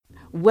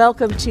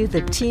Welcome to the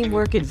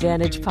Teamwork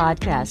Advantage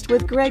podcast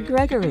with Greg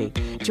Gregory.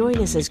 Join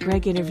us as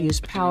Greg interviews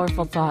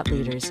powerful thought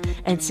leaders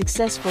and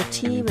successful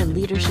team and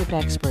leadership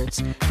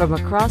experts from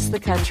across the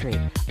country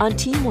on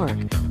teamwork,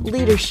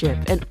 leadership,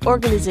 and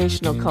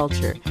organizational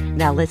culture.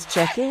 Now let's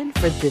check in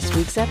for this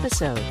week's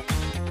episode.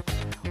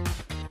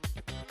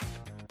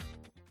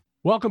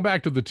 Welcome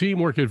back to the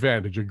Teamwork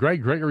Advantage, a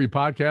Greg Gregory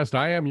podcast.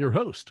 I am your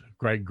host,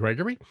 Greg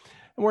Gregory,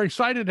 and we're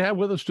excited to have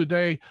with us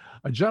today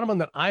a gentleman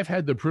that I've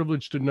had the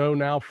privilege to know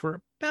now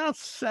for about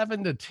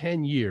 7 to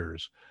 10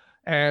 years.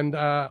 And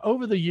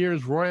over the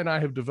years, Roy and I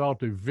have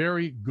developed a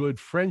very good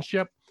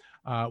friendship.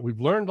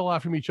 We've learned a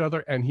lot from each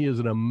other, and he is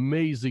an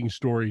amazing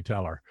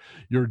storyteller.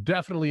 You're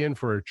definitely in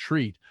for a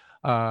treat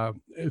for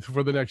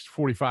the next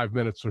 45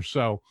 minutes or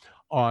so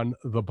on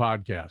the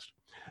podcast.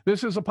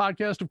 This is a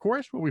podcast, of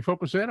course, where we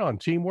focus in on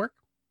teamwork,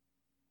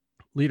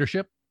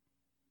 leadership,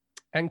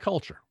 and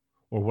culture,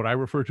 or what I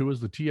refer to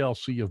as the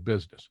TLC of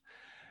business.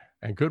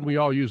 And couldn't we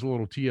all use a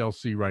little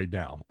TLC right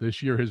now?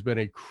 This year has been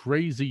a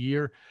crazy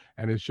year,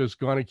 and it's just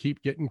going to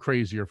keep getting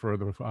crazier for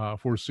the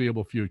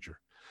foreseeable future.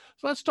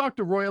 So let's talk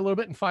to Roy a little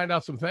bit and find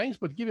out some things,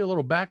 but give you a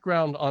little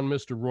background on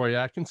Mr. Roy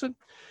Atkinson.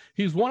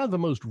 He's one of the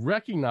most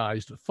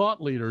recognized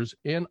thought leaders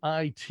in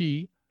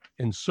IT,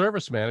 in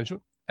service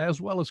management, as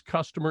well as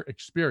customer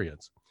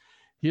experience.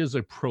 He is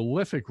a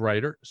prolific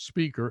writer,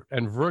 speaker,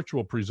 and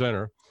virtual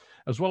presenter,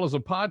 as well as a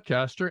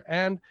podcaster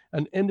and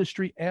an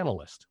industry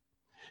analyst.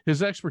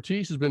 His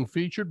expertise has been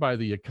featured by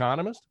The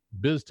Economist,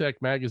 BizTech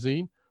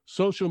Magazine,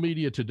 Social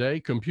Media Today,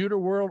 Computer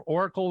World,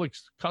 Oracle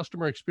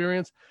Customer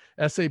Experience,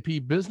 SAP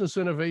Business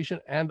Innovation,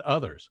 and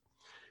others.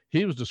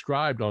 He was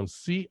described on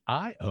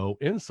CIO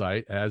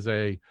Insight as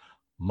a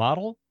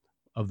model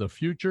of the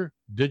future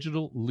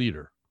digital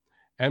leader,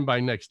 and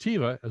by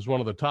Nextiva as one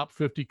of the top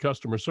 50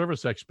 customer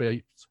service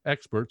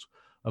experts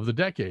of the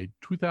decade,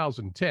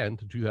 2010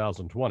 to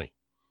 2020.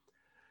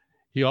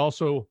 He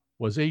also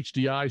was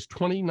HDI's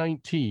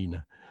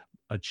 2019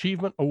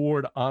 Achievement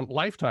Award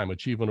Lifetime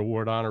Achievement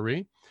Award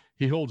honoree.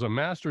 He holds a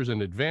master's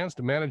in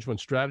advanced management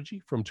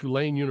strategy from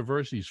Tulane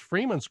University's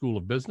Freeman School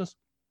of Business.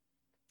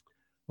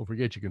 Don't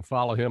forget, you can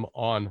follow him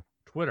on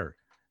Twitter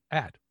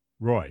at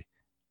Roy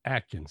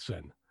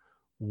Atkinson.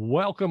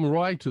 Welcome,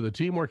 Roy, to the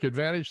Teamwork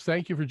Advantage.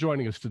 Thank you for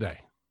joining us today.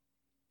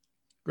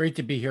 Great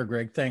to be here,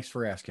 Greg. Thanks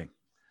for asking.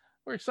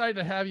 We're excited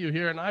to have you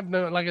here. And I've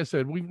known, like I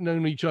said, we've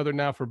known each other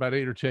now for about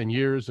 8 or 10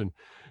 years, and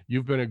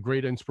you've been a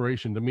great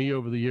inspiration to me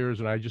over the years.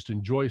 And I just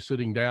enjoy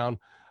sitting down,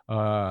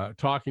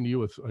 talking to you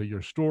with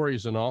your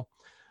stories and all.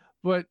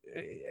 But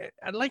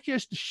I'd like you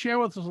to share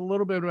with us a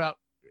little bit about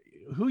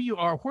who you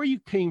are, where you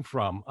came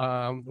from,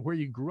 where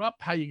you grew up,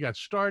 how you got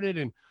started,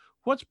 and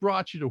what's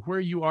brought you to where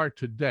you are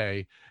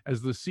today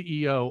as the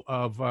CEO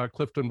of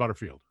Clifton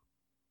Butterfield.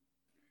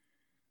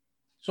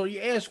 So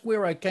you ask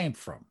where I came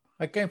from.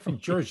 I came from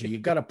Jersey. You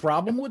got a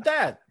problem with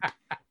that?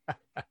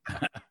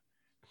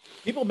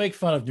 People make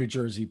fun of New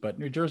Jersey, but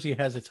New Jersey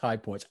has its high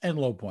points and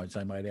low points,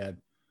 I might add.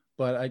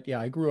 But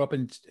I grew up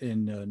in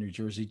New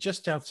Jersey,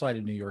 just outside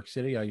of New York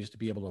City. I used to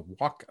be able to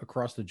walk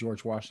across the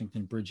George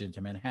Washington Bridge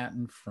into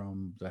Manhattan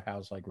from the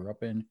house I grew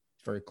up in,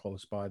 very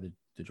close by the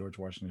George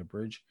Washington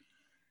Bridge.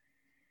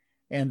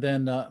 And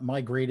then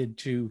migrated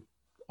to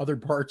other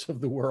parts of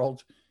the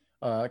world.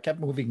 Kept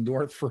moving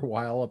north for a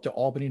while up to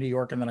Albany, New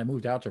York, and then I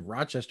moved out to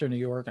Rochester, New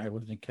York. I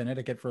lived in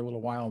Connecticut for a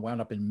little while and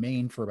wound up in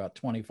Maine for about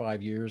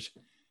 25 years.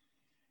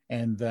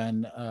 And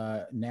then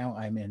now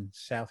I'm in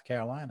South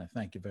Carolina.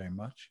 Thank you very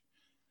much.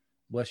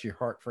 Bless your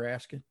heart for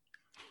asking.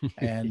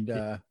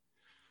 And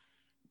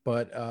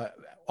but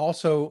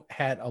also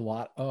had a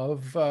lot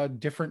of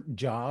different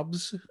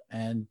jobs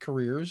and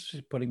careers,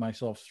 putting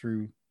myself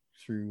through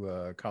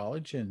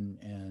college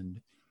and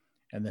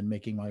then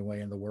making my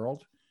way in the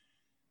world.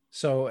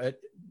 So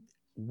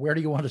where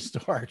do you want to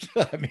start?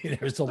 I mean,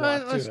 there's a lot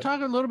to it. Let's talk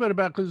a little bit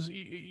about, because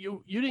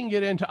you didn't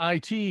get into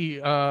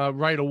IT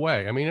right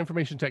away. I mean,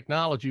 information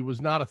technology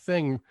was not a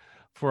thing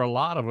for a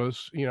lot of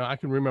us. You know, I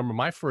can remember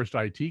my first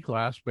IT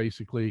class,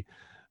 basically,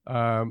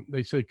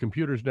 they said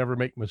computers never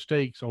make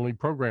mistakes, only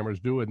programmers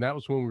do. And that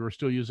was when we were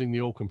still using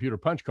the old computer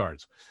punch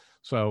cards.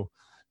 So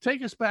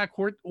take us back.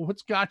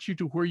 What's got you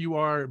to where you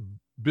are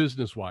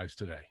business-wise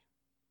today?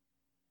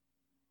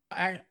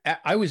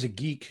 I was a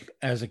geek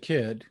as a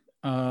kid.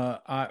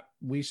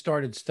 We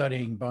started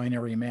studying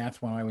binary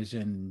math when I was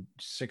in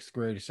 6th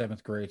grade or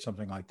 7th grade,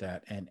 something like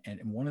that. And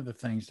one of the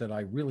things that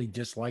I really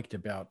disliked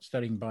about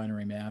studying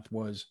binary math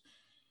was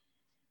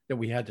that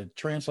we had to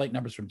translate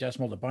numbers from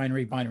decimal to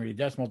binary, binary to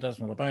decimal,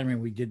 decimal to binary.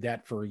 And we did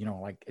that for,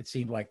 like, it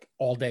seemed like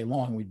all day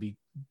long, we'd be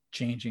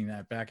changing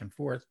that back and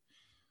forth.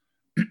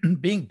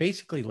 Being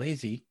basically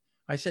lazy,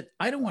 I said,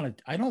 I don't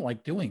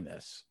like doing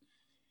this.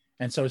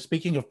 And so,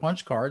 speaking of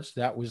punch cards,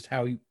 that was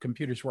how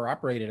computers were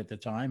operated at the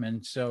time.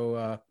 And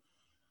so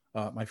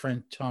my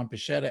friend Tom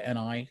Pichetta and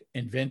I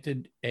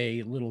invented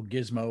a little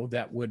gizmo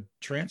that would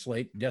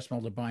translate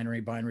decimal to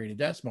binary, binary to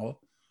decimal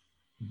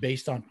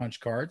based on punch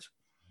cards.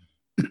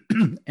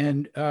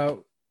 And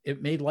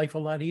it made life a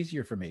lot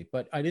easier for me.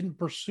 But I didn't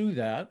pursue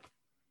that.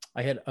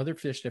 I had other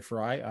fish to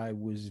fry. I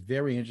was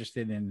very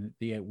interested in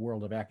the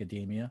world of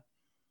academia.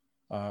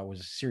 I was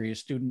a serious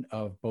student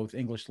of both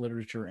English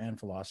literature and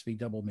philosophy,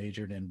 double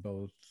majored in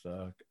both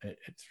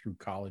through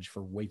college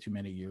for way too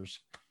many years.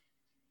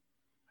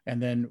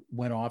 And then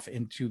went off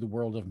into the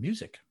world of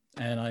music.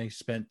 And I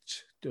spent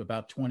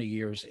about 20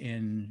 years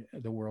in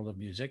the world of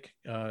music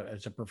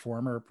as a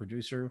performer,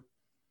 producer,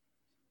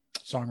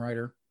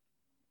 songwriter.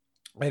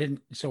 I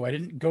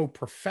didn't go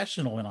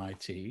professional in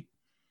IT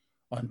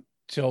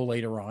until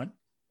later on.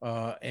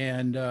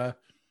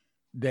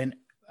 Then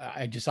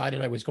I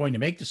decided I was going to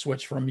make the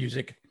switch from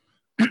music,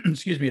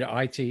 excuse me,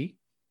 to IT.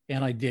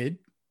 And I did,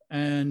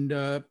 and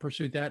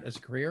pursued that as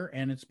a career.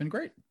 And it's been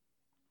great.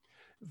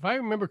 If I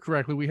remember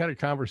correctly, we had a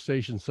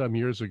conversation some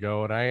years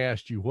ago, and I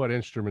asked you, what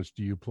instruments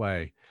do you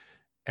play?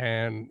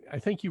 And I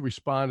think you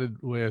responded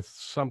with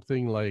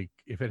something like,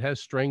 if it has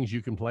strings,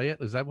 you can play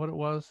it. Is that what it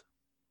was?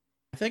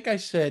 I think I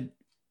said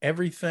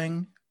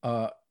everything.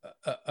 Yeah,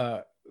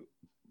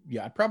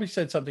 I probably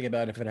said something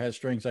about if it has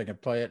strings, I can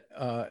play it,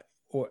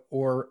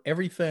 or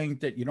everything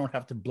that you don't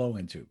have to blow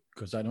into,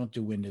 because I don't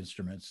do wind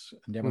instruments,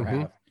 never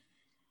have.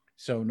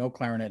 So no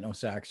clarinet, no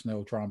sax,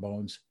 no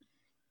trombones,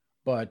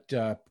 but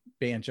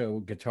banjo,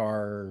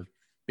 guitar,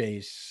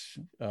 bass,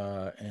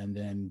 and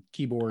then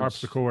keyboards.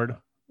 Harpsichord.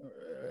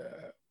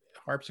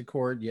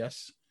 Harpsichord,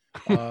 yes.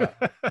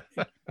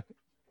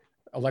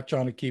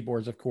 Electronic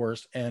keyboards, of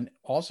course. And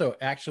also,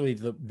 actually,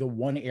 the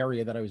one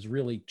area that I was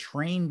really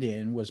trained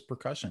in was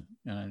percussion.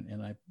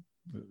 And I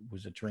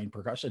was a trained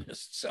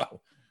percussionist.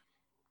 So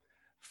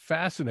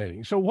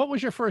fascinating. So what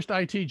was your first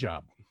IT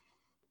job?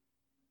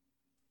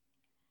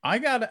 I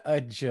got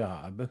a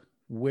job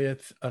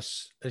with a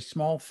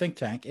small think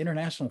tank,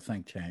 international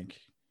think tank,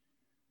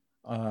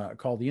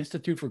 called the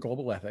Institute for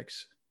Global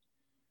Ethics.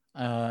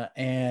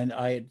 And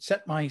I had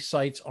set my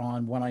sights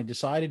on, when I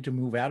decided to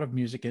move out of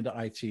music into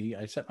IT,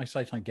 I set my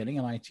sights on getting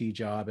an IT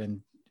job,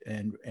 and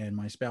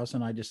my spouse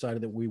and I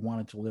decided that we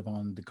wanted to live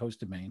on the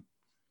coast of Maine.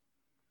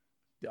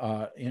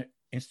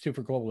 Institute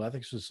for Global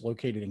Ethics was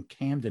located in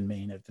Camden,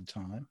 Maine at the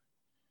time.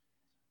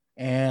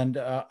 And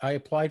I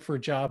applied for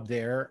a job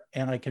there,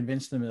 and I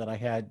convinced them that I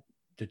had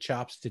the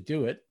chops to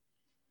do it.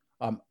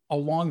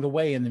 Along the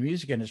way in the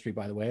music industry,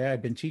 by the way,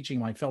 I'd been teaching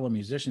my fellow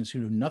musicians who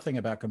knew nothing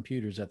about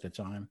computers at the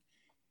time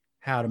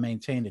how to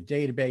maintain a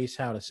database,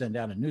 how to send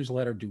out a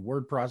newsletter, do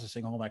word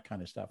processing, all that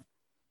kind of stuff.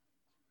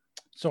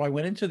 So I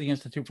went into the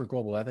Institute for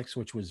Global Ethics,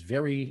 which was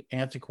very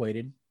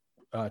antiquated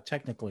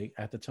technically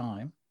at the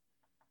time,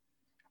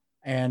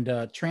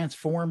 and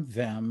transformed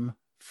them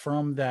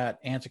from that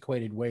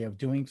antiquated way of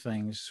doing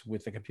things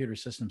with the computer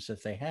systems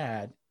that they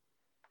had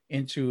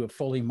into a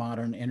fully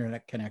modern,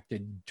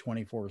 internet-connected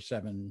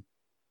 24/7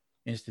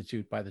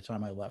 institute by the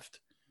time I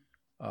left.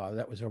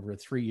 That was over a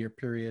 3-year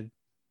period.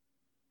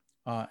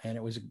 And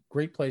it was a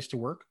great place to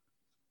work.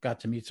 Got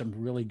to meet some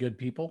really good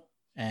people,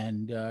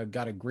 and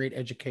got a great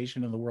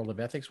education in the world of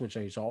ethics, which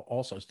I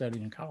also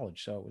studied in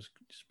college. So it was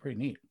just pretty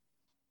neat.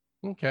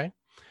 Okay.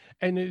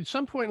 And at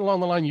some point along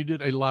the line, you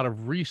did a lot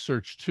of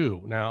research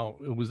too. Now,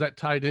 was that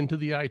tied into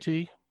the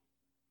IT?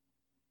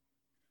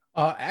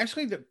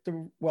 Actually,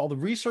 the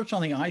research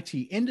on the IT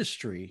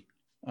industry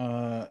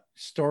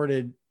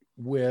started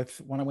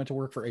with when I went to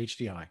work for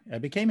HDI. I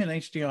became an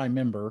HDI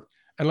member.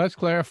 And let's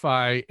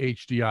clarify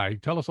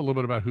HDI. Tell us a little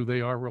bit about who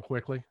they are real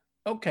quickly.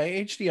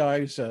 Okay.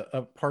 HDI is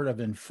a part of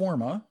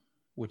Informa,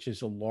 which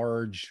is a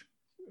large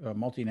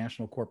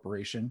multinational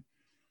corporation.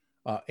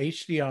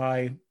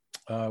 HDI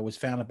was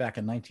founded back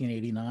in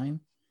 1989.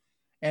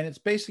 And it's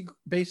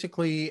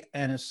basically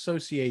an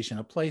association,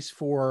 a place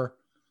for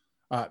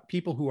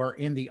people who are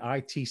in the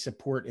IT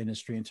support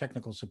industry and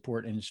technical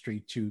support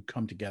industry to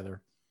come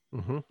together.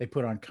 Mm-hmm. They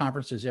put on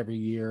conferences every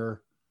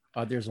year.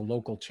 There's a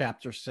local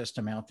chapter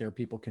system out there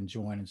people can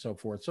join and so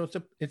forth. So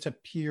it's a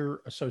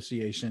peer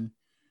association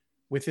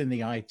within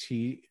the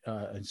IT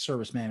and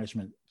service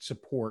management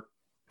support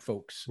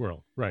folks.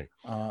 World, right.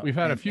 We've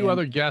had a few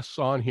other guests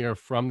on here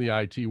from the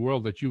IT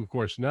world that you, of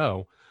course,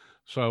 know.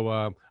 So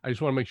I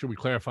just want to make sure we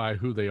clarify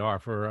who they are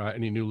for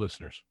any new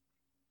listeners.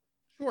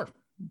 Sure.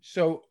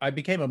 So I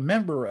became a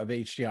member of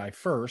HDI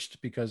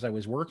first because I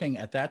was working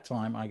at that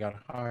time. I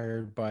got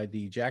hired by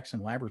the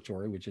Jackson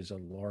Laboratory, which is a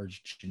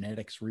large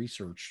genetics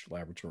research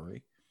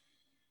laboratory,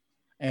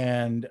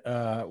 and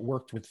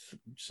worked with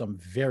some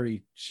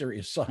very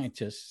serious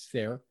scientists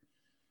there.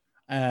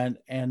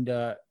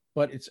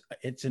 But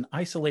it's an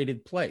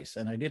isolated place,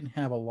 and I didn't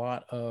have a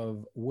lot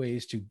of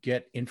ways to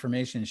get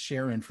information,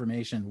 share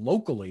information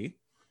locally.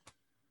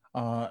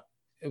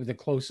 The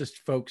closest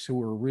folks who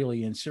were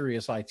really in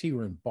serious IT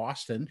were in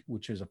Boston,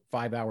 which is a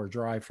 5-hour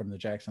drive from the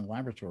Jackson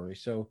Laboratory.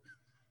 So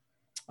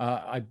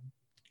I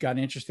got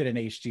interested in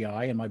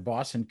HDI, and my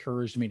boss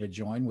encouraged me to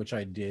join, which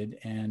I did.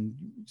 And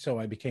so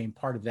I became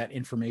part of that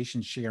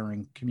information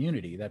sharing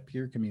community, that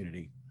peer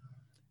community,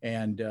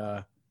 and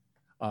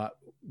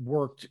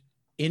worked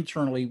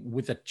internally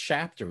with the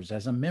chapters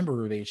as a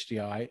member of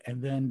HDI.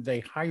 And then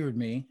they hired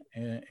me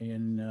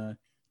in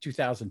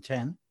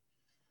 2010.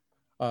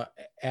 uh,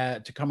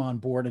 to come on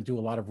board and do a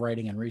lot of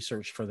writing and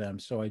research for them.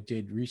 So I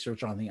did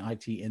research on the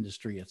IT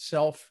industry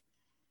itself,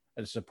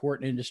 the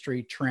support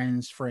industry,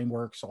 trends,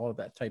 frameworks, all of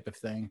that type of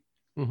thing.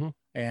 Mm-hmm.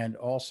 And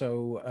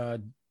also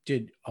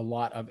did a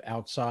lot of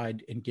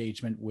outside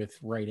engagement with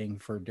writing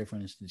for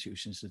different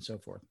institutions and so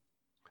forth.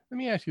 Let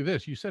me ask you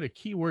this. You said a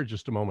key word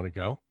just a moment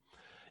ago,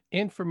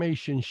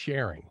 information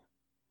sharing.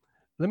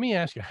 Let me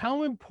ask you,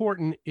 how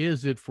important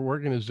is it for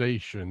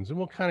organizations, and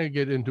we'll kind of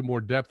get into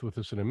more depth with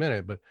this in a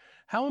minute, but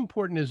how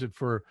important is it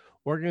for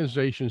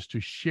organizations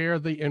to share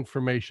the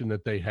information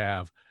that they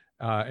have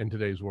in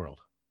today's world?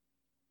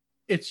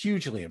 It's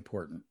hugely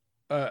important.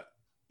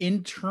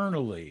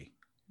 Internally,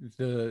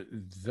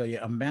 the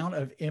amount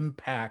of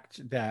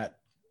impact that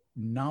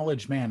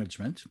knowledge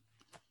management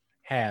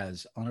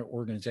has on our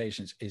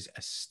organizations is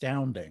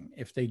astounding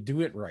if they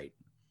do it right.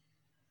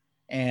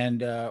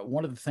 And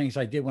one of the things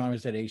I did when I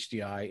was at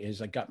HDI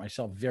is I got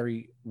myself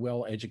very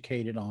well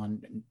educated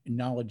on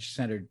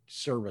knowledge-centered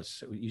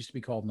service. It used to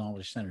be called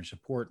knowledge-centered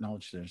support,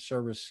 knowledge-centered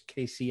service,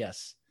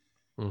 KCS,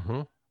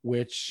 Mm-hmm.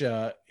 which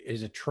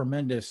is a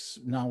tremendous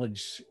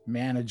knowledge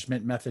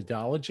management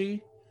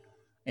methodology.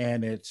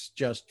 And it's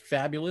just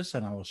fabulous.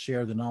 And I will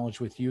share the knowledge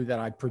with you that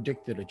I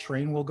predict that a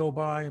train will go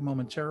by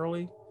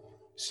momentarily.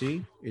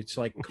 See, it's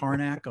like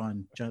Karnak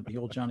on the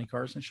old Johnny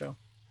Carson show.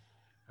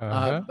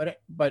 Uh-huh.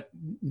 But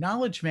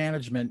knowledge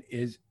management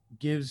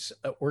gives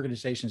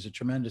organizations a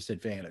tremendous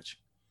advantage.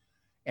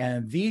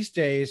 And these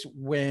days,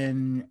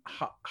 when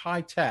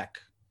high tech,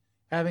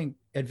 having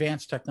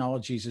advanced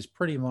technologies is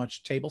pretty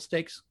much table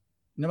stakes,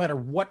 no matter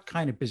what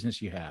kind of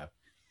business you have,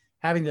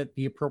 having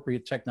the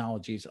appropriate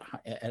technologies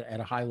at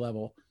a high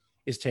level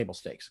is table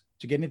stakes.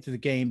 To get into the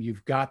game,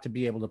 you've got to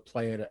be able to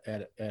play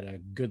at a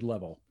good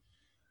level.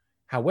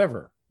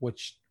 However,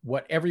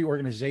 what every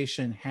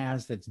organization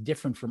has that's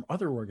different from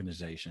other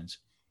organizations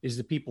is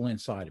the people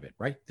inside of it,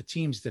 right? The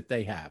teams that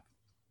they have.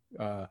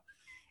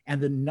 And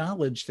the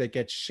knowledge that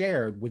gets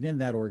shared within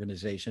that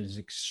organization is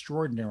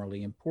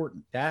extraordinarily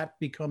important. That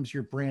becomes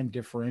your brand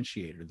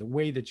differentiator. The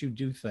way that you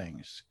do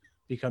things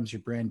becomes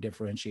your brand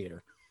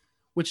differentiator,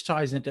 which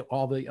ties into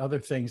all the other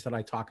things that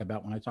I talk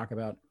about when I talk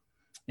about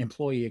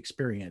employee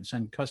experience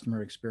and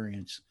customer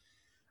experience.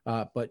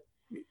 But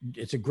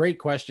it's a great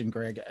question,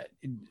 Greg.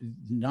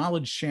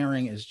 Knowledge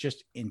sharing is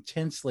just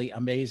intensely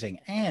amazing.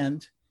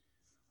 And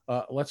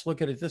let's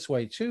look at it this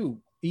way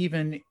too.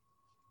 Even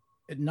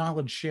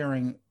knowledge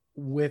sharing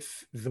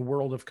with the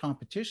world of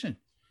competition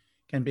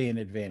can be an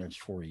advantage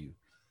for you.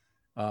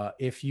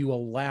 If you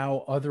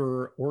allow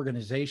other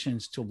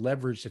organizations to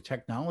leverage the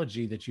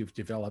technology that you've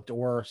developed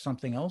or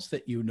something else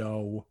that you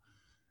know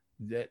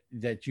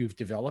that you've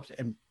developed,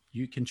 and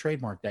you can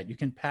trademark that, you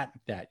can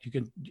patent that,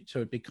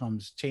 so it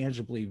becomes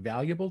tangibly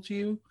valuable to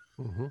you.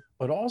 Mm-hmm.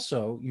 But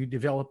also you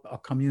develop a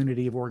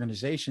community of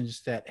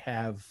organizations that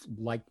have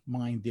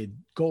like-minded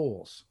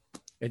goals.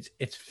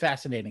 It's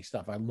fascinating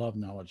stuff. I love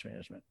knowledge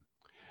management.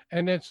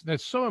 And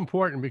that's so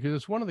important because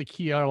it's one of the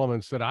key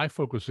elements that I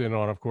focus in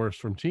on, of course,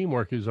 from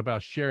teamwork is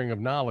about sharing of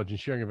knowledge and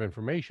sharing of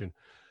information,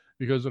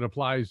 because it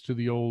applies to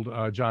the old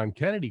John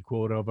Kennedy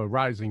quote of a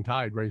rising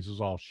tide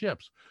raises all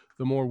ships.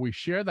 The more we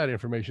share that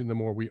information, the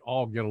more we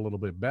all get a little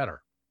bit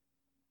better.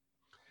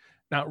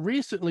 Now,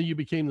 recently you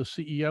became the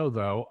CEO,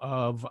 though,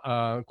 of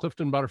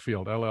Clifton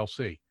Butterfield,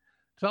 LLC.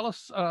 Tell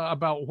us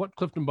about what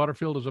Clifton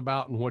Butterfield is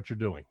about and what you're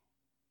doing.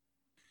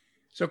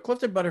 So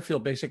Clifton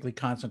Butterfield basically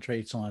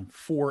concentrates on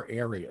 4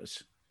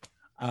 areas.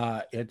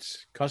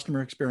 It's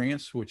customer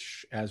experience,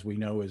 which, as we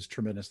know, is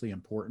tremendously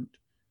important.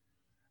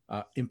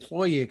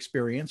 Employee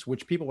experience,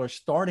 which people are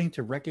starting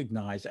to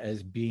recognize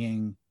as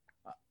being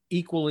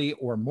equally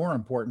or more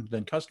important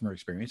than customer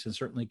experience, and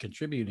certainly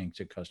contributing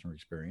to customer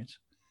experience.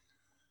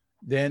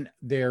 Then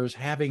there's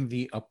having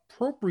the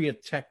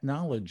appropriate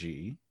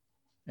technology,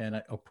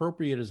 and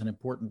appropriate is an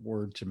important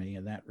word to me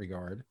in that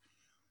regard.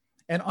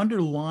 And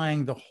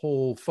underlying the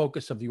whole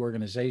focus of the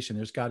organization,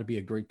 there's got to be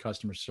a great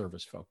customer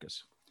service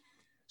focus.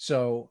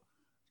 So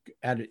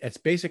at its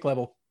basic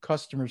level,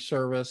 customer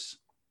service,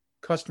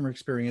 customer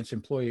experience,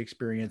 employee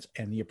experience,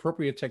 and the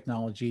appropriate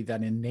technology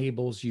that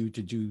enables you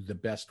to do the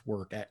best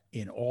work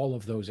in all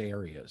of those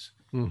areas.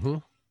 Mm-hmm.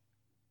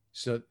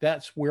 So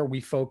that's where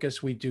we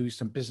focus. We do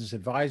some business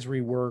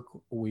advisory work.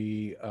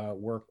 We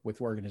work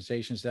with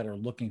organizations that are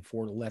looking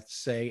for, let's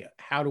say,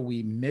 how do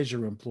we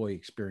measure employee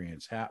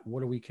experience?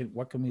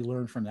 What can we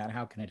learn from that?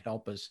 How can it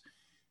help us?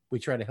 We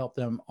try to help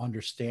them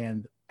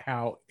understand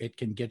how it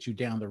can get you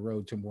down the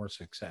road to more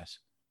success.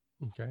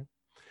 Okay.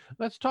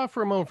 Let's talk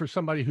for a moment for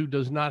somebody who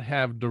does not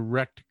have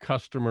direct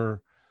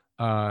customer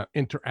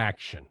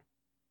interaction.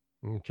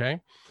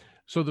 Okay.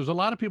 So there's a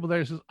lot of people there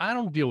who says, I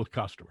don't deal with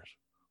customers.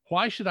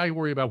 Why should I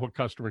worry about what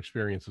customer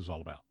experience is all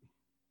about?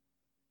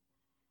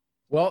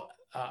 Well,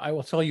 I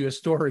will tell you a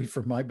story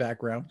from my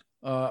background.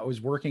 I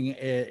was working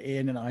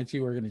in an IT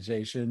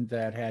organization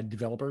that had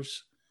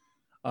developers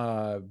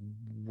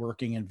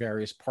working in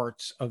various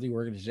parts of the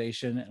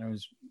organization.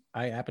 And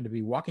I happened to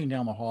be walking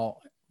down the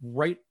hall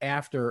right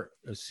after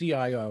a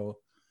CIO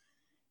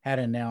had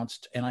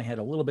announced, and I had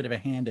a little bit of a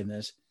hand in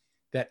this,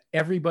 that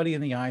everybody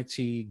in the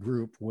IT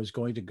group was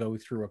going to go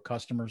through a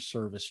customer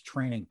service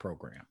training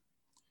program.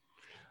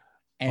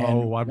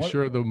 And I'm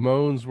sure the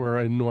moans were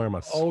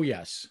enormous. Oh,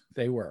 yes,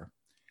 they were.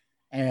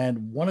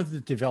 And one of the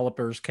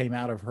developers came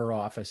out of her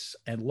office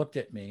and looked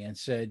at me and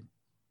said,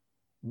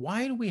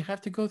 "Why do we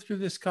have to go through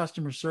this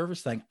customer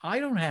service thing? I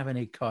don't have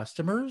any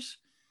customers."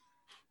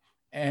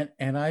 And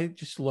I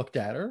just looked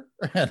at her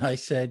and I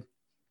said,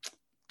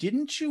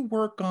 "Didn't you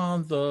work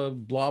on the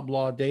blah,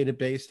 blah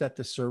database that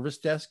the service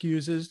desk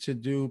uses to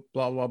do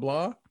blah, blah,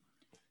 blah?"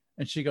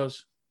 And she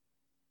goes,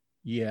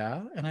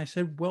 "Yeah." And I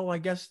said, "Well, I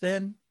guess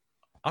then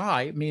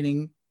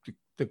meaning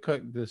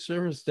the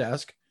service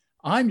desk,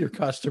 I'm your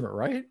customer,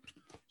 right?"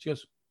 She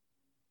goes,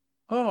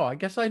 "Oh, I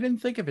guess I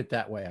didn't think of it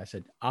that way." I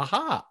said,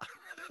 "Aha."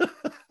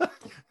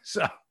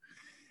 So,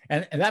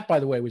 and that, by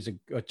the way, was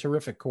a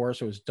terrific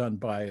course. It was done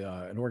by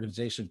an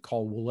organization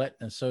called Willett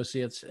and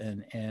Associates,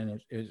 and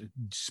it was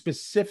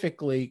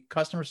specifically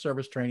customer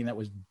service training that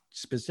was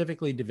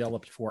specifically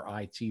developed for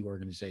IT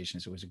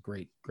organizations. It was a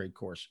great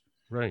course.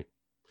 Right.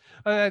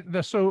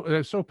 That's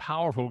so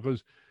powerful,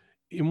 because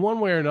in one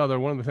way or another,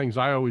 one of the things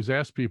I always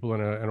ask people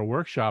in a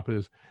workshop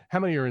is, how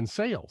many are in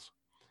sales?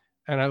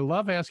 And I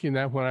love asking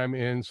that when I'm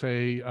in,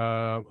 say,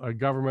 a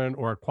government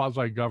or a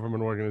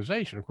quasi-government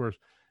organization. Of course,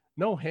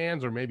 no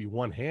hands, or maybe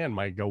one hand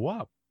might go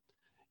up.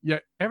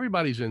 Yet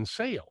everybody's in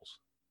sales,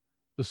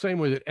 the same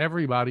way that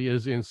everybody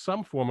is in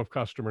some form of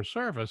customer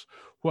service,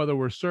 whether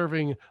we're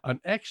serving an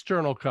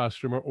external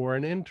customer or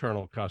an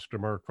internal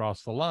customer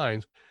across the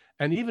lines.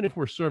 And even if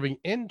we're serving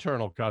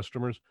internal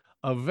customers,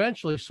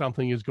 eventually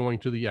something is going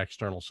to the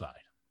external side.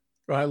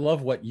 I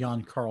love what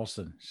Jan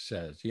Carlson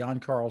says. Jan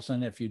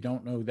Carlson, if you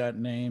don't know that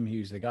name,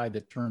 he's the guy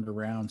that turned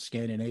around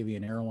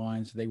Scandinavian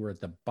Airlines. They were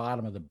at the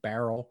bottom of the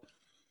barrel.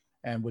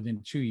 And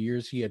within 2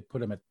 years, he had put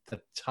them at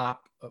the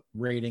top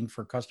rating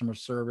for customer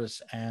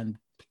service and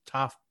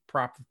top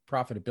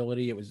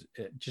profitability. It was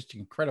just an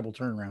incredible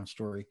turnaround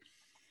story.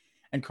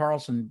 And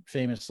Carlson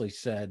famously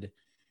said,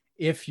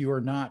 "If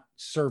you're not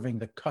serving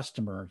the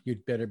customer,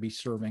 you'd better be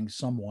serving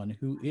someone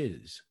who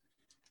is,"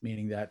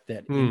 meaning that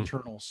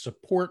internal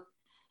support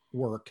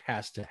work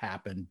has to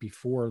happen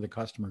before the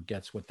customer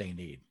gets what they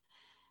need.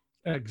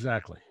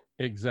 Exactly.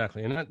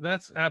 And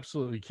that's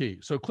absolutely key.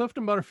 So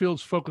Clifton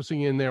Butterfield's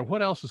focusing in there.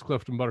 What else is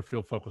Clifton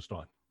Butterfield focused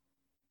on?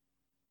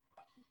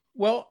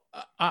 Well,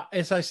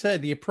 as I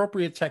said, the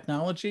appropriate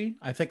technology.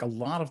 I think a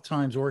lot of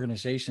times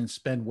organizations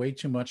spend way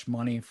too much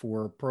money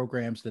for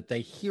programs that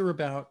they hear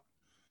about.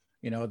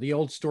 You know, the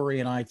old story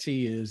in IT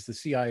is the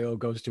CIO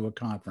goes to a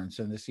conference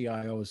and the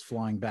CIO is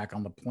flying back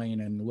on the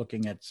plane and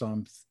looking at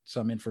some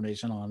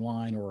information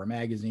online or a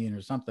magazine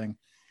or something.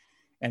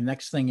 And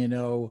next thing you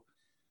know,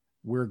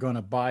 we're going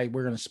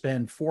to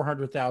spend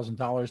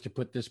 $400,000 to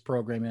put this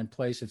program in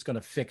place. It's going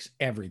to fix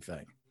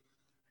everything.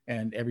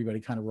 And everybody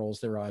kind of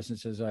rolls their eyes and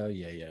says, "Oh,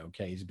 yeah,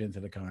 okay, he's been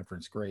to the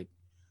conference, great."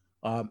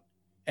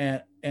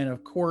 And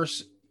of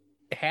course,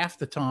 half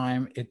the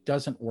time it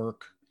doesn't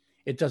work.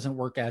 It doesn't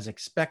work as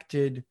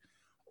expected,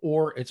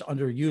 or it's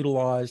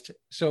underutilized.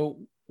 So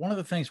one of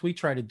the things we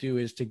try to do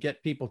is to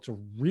get people to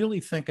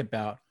really think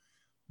about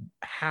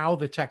how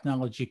the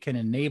technology can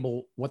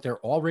enable what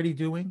they're already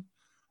doing,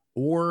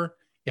 or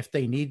if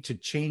they need to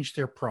change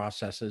their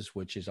processes,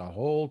 which is a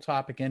whole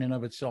topic in and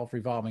of itself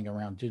revolving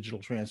around digital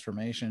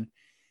transformation.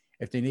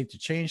 If they need to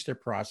change their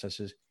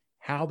processes,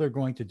 how they're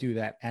going to do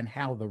that, and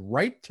how the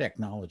right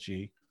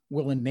technology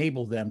will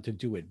enable them to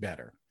do it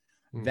better.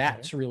 Okay.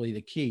 That's really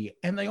the key.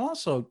 And they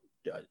also,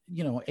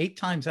 8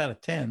 times out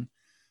of 10,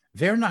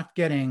 they're not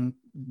getting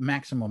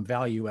maximum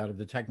value out of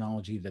the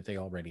technology that they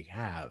already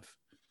have.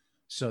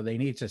 So they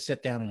need to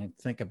sit down and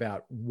think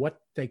about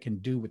what they can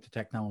do with the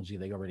technology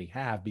they already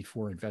have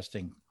before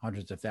investing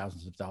hundreds of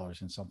thousands of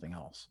dollars in something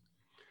else.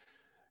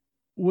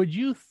 Would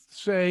you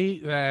say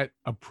that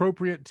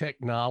appropriate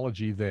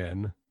technology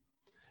then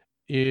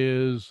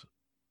is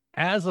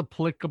as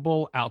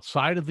applicable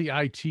outside of the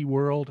IT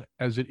world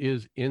as it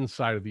is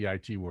inside of the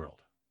IT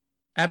world?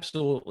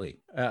 Absolutely.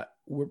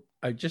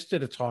 I just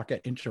did a talk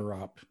at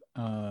Interop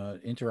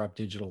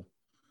Digital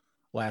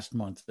last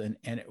month, and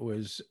it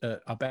was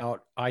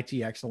about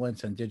IT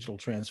excellence and digital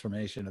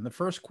transformation. And the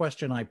first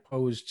question I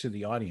posed to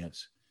the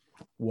audience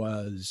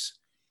was,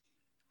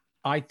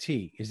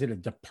 IT, is it a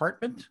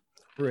department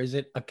or is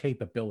it a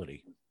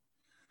capability?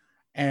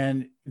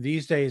 And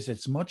these days,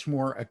 it's much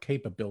more a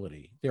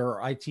capability. There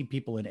are IT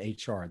people in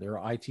HR. There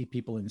are IT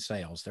people in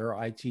sales. There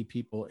are IT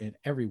people in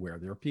everywhere.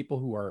 There are people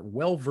who are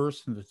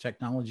well-versed in the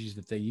technologies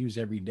that they use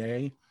every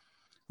day,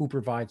 who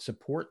provide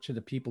support to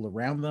the people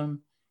around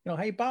them.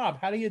 Hey, Bob,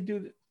 how do you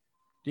do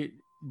that?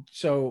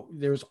 So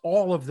there's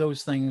all of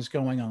those things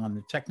going on.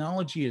 The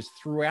technology is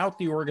throughout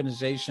the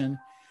organization,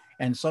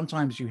 and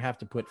sometimes you have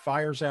to put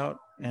fires out.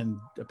 And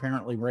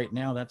apparently right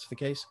now that's the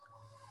case.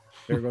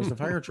 There goes the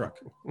fire truck.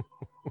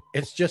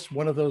 It's just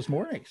one of those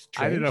mornings.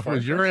 I didn't know if it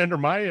was your end or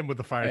my end with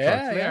the fire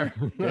trucks there.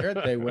 Yeah.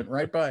 They went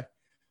right by.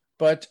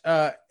 But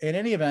in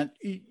any event,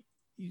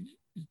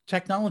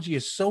 technology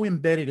is so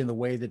embedded in the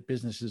way that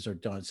businesses are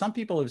done. Some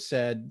people have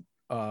said,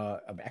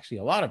 actually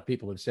a lot of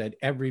people have said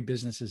every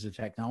business is a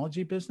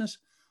technology business.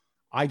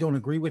 I don't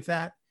agree with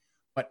that,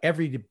 but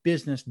every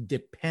business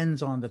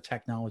depends on the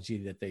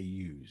technology that they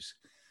use.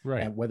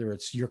 Right. And whether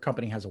it's your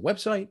company has a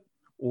website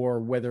or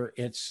whether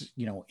it's,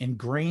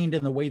 ingrained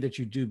in the way that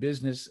you do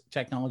business,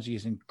 technology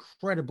is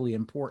incredibly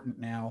important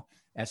now,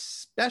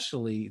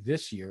 especially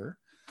this year.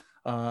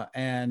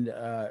 And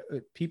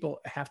people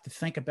have to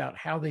think about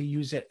how they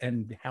use it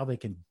and how they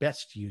can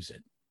best use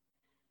it.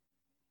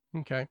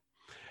 Okay.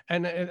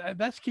 And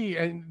that's key.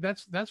 And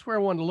that's where I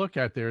wanted to look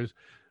at there is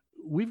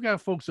we've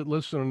got folks that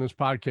listen on this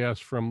podcast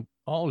from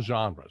all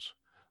genres,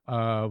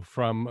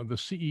 from the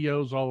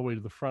CEOs all the way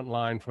to the front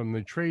line, from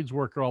the trades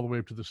worker all the way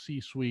up to the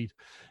C-suite,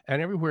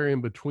 and everywhere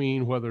in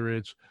between, whether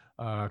it's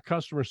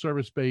customer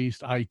service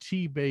based,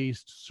 IT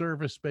based,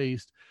 service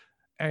based.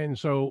 And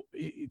so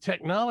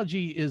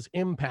technology is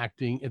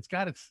impacting, it's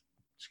got its,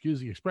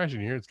 excuse the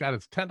expression here, it's got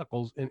its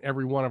tentacles in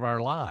every one of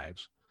our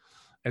lives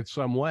in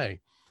some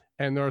way.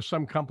 And there are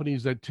some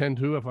companies that tend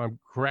to, if I'm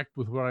correct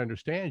with what I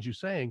understand you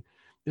saying,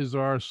 is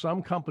there are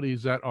some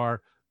companies that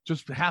are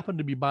just happen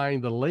to be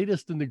buying the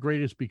latest and the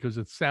greatest because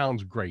it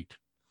sounds great.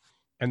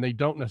 And they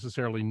don't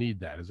necessarily need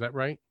that. Is that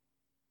right?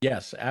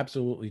 Yes,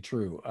 absolutely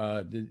true.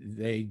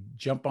 They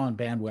jump on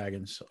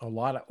bandwagons. A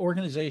lot of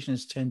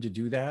organizations tend to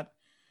do that.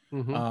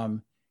 Mm-hmm.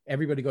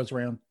 Everybody goes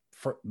around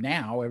for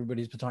now.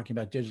 Everybody's been talking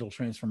about digital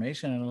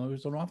transformation, and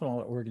there's an awful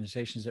lot of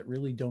organizations that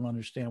really don't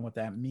understand what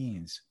that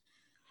means.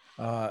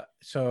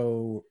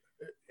 So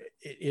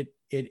it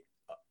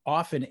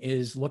often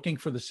is looking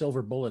for the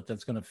silver bullet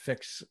that's going to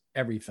fix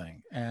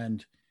everything.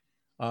 And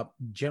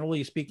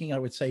generally speaking, I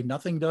would say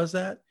nothing does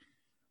that,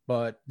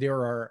 but there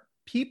are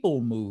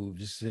people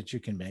moves that you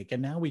can make.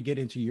 And now we get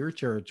into your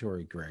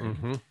territory, Greg.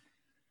 Mm-hmm.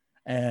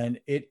 And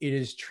it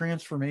is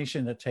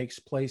transformation that takes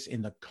place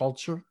in the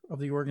culture of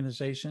the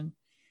organization,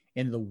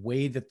 in the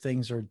way that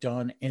things are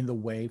done, in the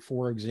way,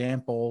 for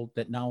example,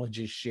 that knowledge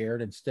is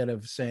shared. Instead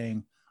of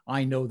saying,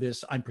 I know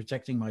this, I'm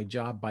protecting my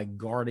job by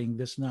guarding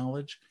this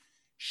knowledge,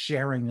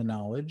 sharing the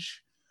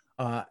knowledge.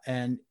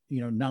 And,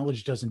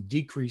 knowledge doesn't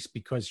decrease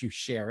because you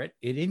share it.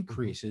 It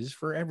increases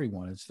for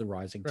everyone. It's the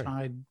rising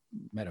tide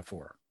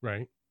metaphor.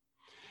 Right.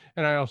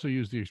 And I also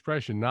use the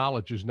expression,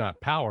 knowledge is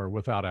not power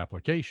without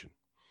application.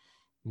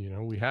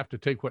 We have to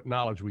take what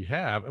knowledge we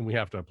have and we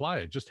have to apply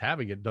it. Just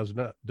having it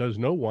does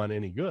no one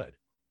any good.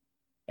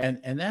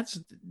 And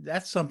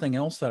that's something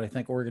else that I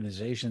think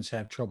organizations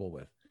have trouble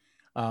with.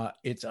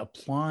 It's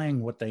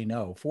applying what they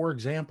know. For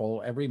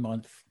example, every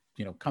month,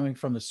 coming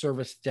from the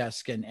service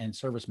desk and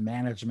service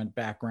management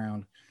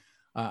background,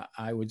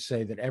 I would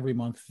say that every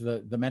month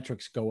the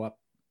metrics go up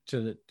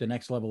to the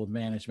next level of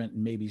management,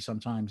 and maybe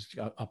sometimes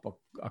up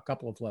a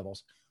couple of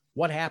levels.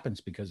 What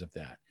happens because of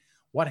that?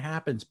 What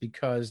happens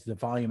because the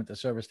volume at the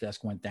service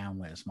desk went down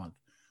last month,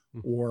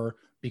 or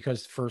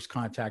because first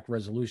contact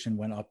resolution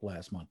went up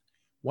last month?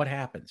 What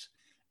happens?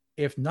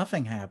 If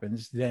nothing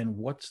happens, then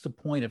what's the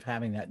point of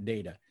having that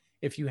data?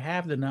 If you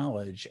have the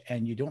knowledge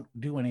and you don't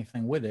do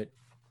anything with it,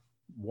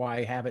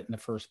 why have it in the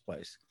first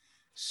place?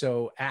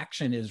 So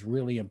action is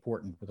really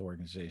important with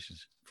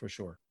organizations, for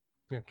sure.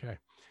 Okay.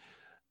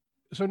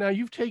 So now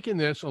you've taken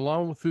this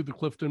along through the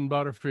Clifton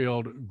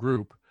Butterfield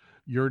group.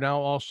 You're now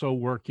also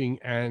working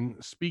and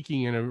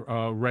speaking in an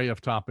array of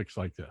topics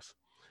like this.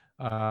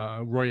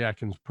 Roy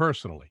Atkins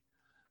personally.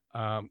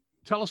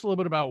 Tell us a little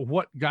bit about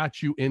what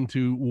got you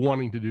into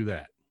wanting to do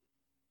that.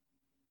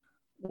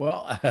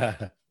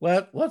 Well,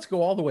 let's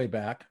go all the way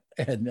back.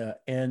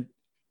 And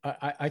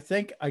I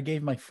think I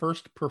gave my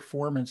first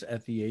performance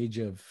at the age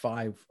of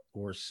 5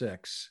 or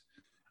 6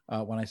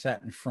 when I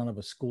sat in front of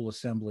a school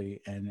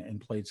assembly and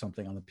played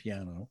something on the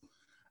piano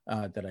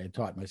that I had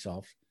taught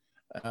myself.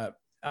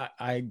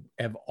 I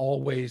have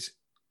always,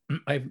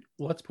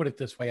 let's put it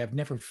this way, I've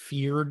never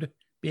feared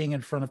being in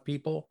front of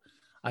people.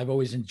 I've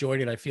always enjoyed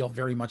it. I feel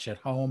very much at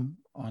home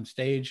on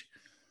stage.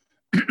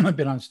 I've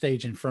been on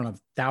stage in front of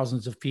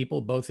thousands of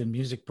people, both in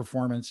music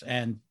performance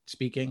and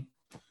speaking.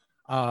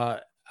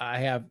 I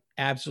have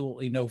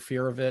absolutely no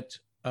fear of it.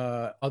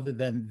 Other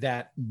than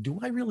that, do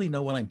I really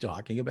know what I'm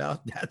talking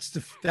about? That's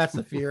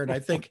the fear. And I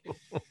think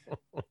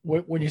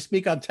when you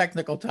speak on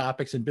technical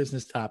topics and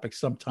business topics,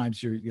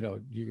 sometimes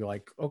you're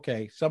like,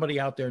 okay, somebody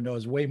out there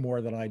knows way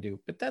more than I do,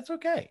 but that's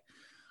okay.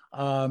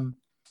 But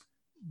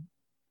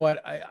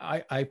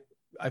I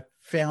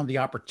found the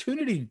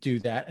opportunity to do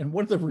that. And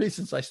one of the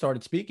reasons I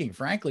started speaking,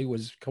 frankly,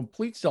 was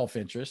complete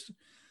self-interest,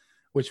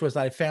 which was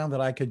I found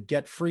that I could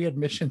get free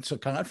admission to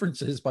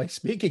conferences by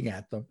speaking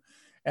at them.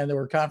 And there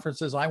were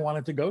conferences I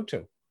wanted to go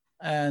to.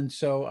 And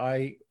so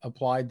I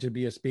applied to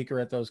be a speaker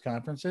at those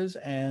conferences,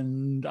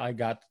 and I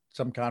got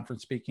some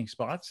conference speaking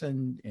spots,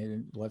 and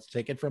let's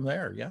take it from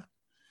there. Yeah.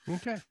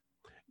 Okay.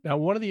 Now,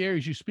 one of the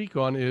areas you speak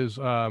on is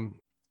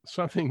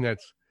something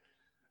that's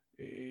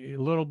a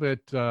little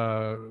bit,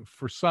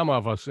 for some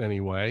of us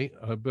anyway,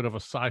 a bit of a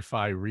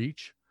sci-fi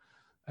reach,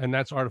 and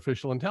that's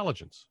artificial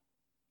intelligence.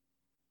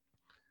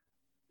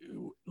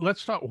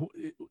 Let's talk.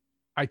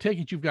 I take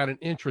it you've got an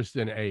interest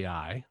in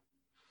AI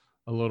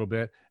a little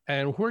bit.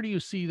 And where do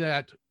you see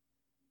that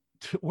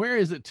where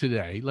is it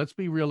today? Let's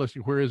be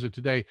realistic. Where is it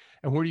today,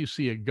 and where do you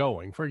see it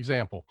going? For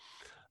example,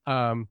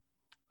 um,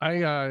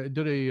 I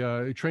did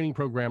a training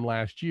program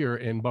last year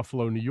in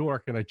Buffalo, New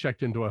York, and I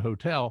checked into a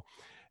hotel,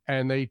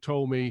 and they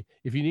told me,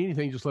 if you need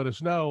anything, just let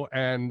us know.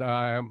 And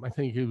I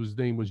think his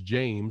name was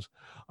James.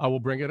 I will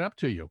bring it up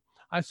to you.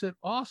 I said,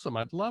 awesome.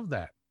 I'd love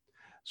that.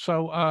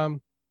 So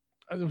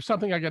there was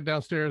something I got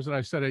downstairs and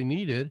I said I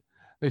needed.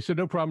 They said,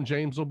 no problem.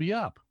 James will be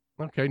up.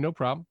 Okay, no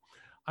problem.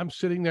 I'm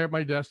sitting there at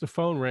my desk. The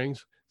phone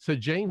rings. Said,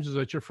 James is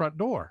at your front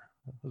door.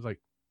 I was like,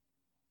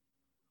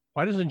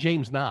 why doesn't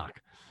James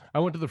knock? I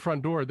went to the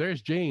front door.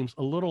 There's James,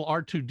 a little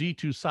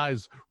R2D2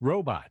 size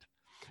robot,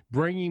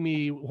 bringing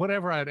me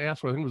whatever I'd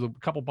asked for. I think it was a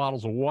couple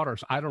bottles of water.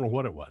 So I don't know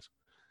what it was.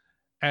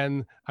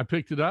 And I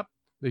picked it up.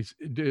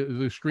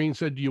 The screen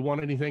said, do you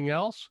want anything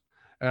else?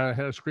 And I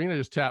had a screen. I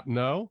just tapped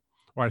no,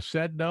 or I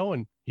said no.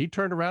 And he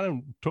turned around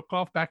and took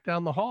off back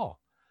down the hall.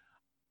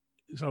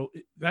 So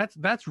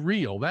that's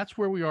real. That's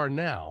where we are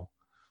now.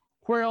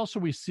 Where else are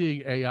we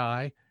seeing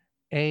AI?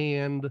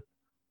 And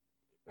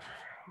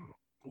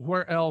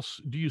where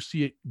else do you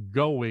see it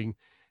going?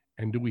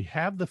 And do we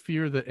have the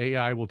fear that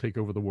AI will take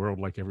over the world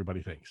like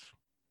everybody thinks?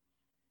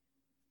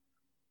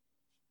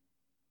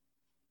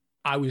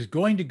 I was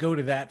going to go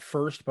to that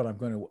first, but I'm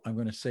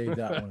going to save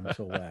that one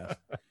until last.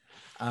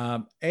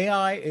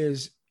 AI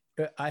is,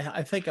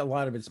 I think a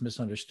lot of it's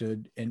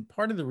misunderstood, and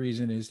part of the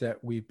reason is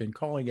that we've been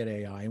calling it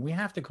AI, and we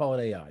have to call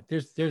it AI.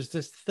 There's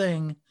this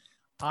thing,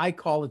 I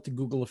call it the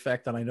Google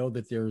effect, and I know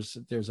that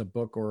there's a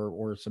book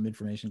or some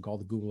information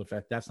called the Google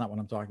effect. That's not what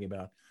I'm talking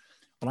about.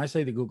 When I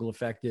say the Google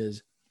effect,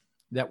 is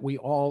that we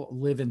all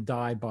live and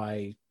die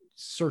by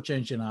search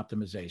engine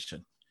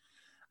optimization.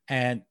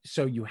 And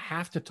so you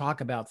have to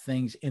talk about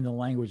things in the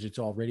language that's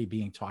already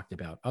being talked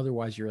about.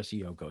 Otherwise, your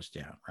SEO goes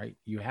down, right?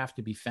 You have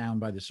to be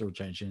found by the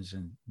search engines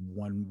in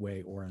one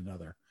way or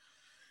another.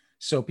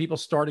 So people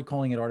started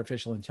calling it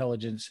artificial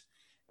intelligence,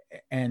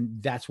 and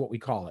that's what we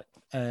call it.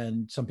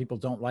 And some people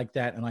don't like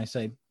that. And I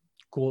say,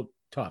 cool,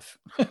 tough.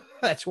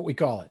 That's what we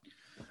call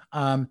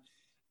it.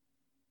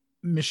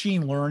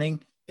 Machine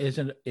learning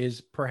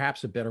is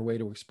perhaps a better way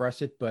to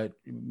express it, but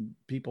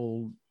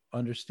people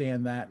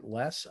understand that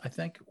less, I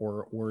think,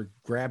 or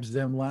grabs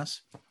them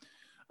less.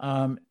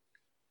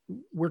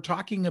 We're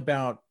talking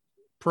about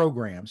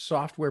programs,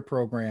 software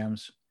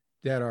programs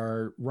that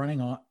are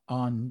running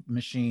on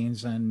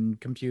machines and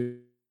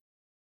computers,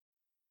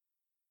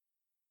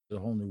 a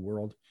whole new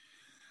world,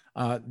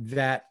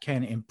 that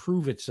can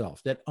improve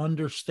itself, that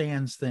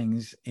understands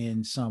things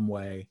in some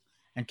way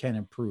and can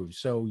improve.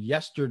 So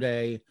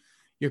yesterday,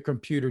 your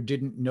computer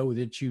didn't know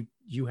that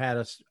you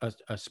had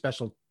a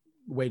special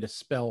way to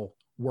spell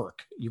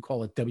work. You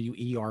call it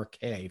WERK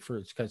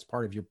because it's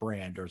part of your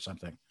brand or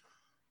something.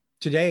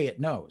 Today it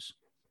knows,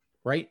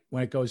 right?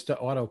 When it goes to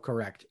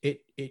autocorrect,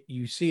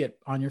 you see it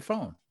on your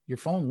phone. Your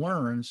phone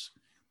learns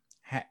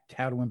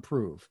how to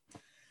improve.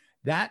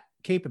 That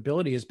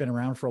capability has been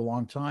around for a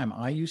long time.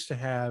 I used to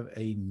have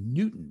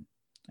an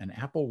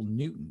Apple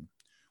Newton,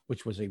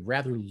 which was a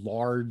rather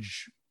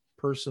large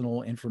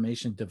personal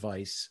information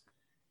device.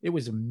 It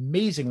was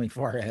amazingly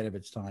far ahead of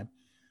its time,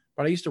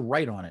 but I used to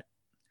write on it.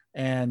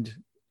 And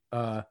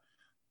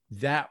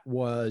that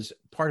was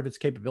part of its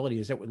capability,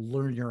 is that would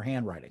learn your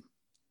handwriting,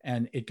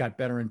 and it got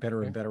better and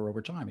better and better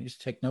over time. I used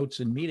to take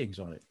notes in meetings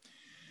on it.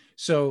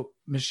 So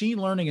machine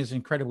learning is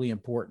incredibly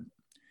important.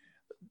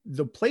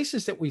 The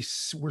places that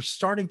we're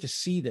starting to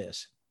see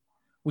this,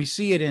 we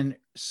see it in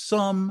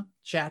some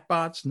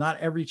chatbots. Not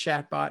every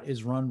chatbot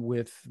is run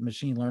with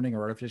machine learning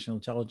or artificial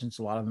intelligence.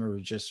 A lot of them are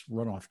just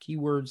run off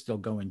keywords.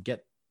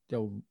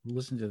 They'll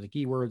listen to the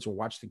keywords or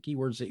watch the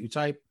keywords that you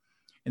type,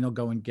 and they'll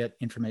go and get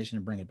information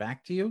and bring it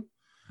back to you,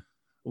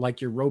 like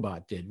your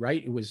robot did,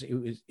 right?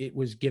 It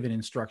was given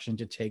instruction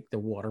to take the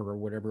water or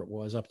whatever it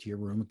was up to your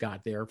room. It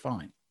got there,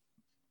 fine.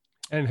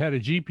 And had a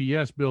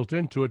GPS built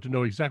into it to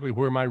know exactly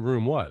where my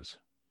room was.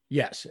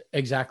 Yes,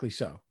 exactly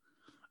so.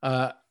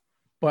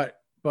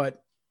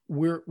 But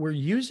we're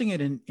using it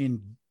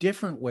in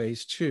different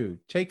ways too.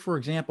 Take, for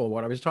example,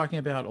 what I was talking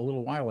about a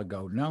little while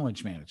ago,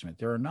 knowledge management.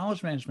 There are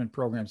knowledge management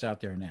programs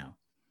out there now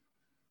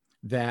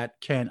that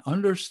can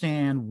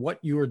understand what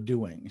you're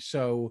doing.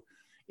 So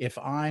if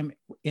I'm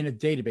in a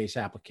database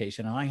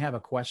application and I have a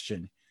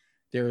question,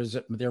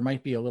 there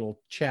might be a little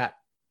chat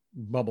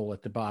bubble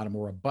at the bottom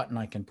or a button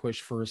I can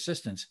push for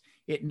assistance.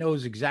 It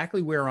knows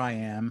exactly where I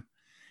am,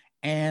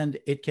 and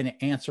it can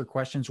answer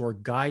questions or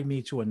guide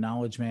me to a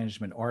knowledge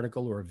management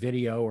article or a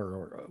video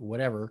or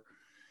whatever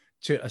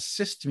to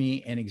assist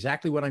me in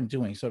exactly what I'm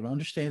doing. So it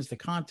understands the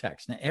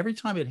context. Now, every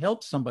time it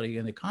helps somebody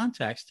in the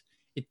context,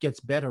 it gets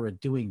better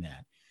at doing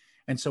that.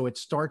 And so it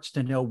starts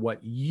to know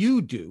what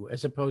you do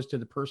as opposed to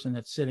the person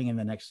that's sitting in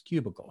the next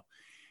cubicle.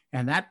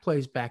 And that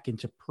plays back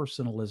into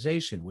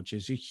personalization, which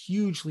is a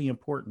hugely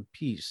important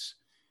piece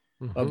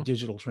of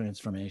digital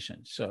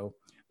transformation. So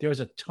there's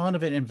a ton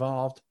of it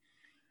involved.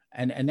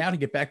 And now to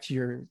get back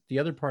to the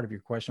other part of your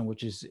question,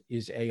 which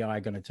is AI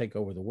going to take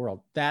over the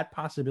world? That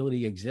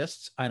possibility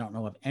exists. I don't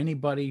know of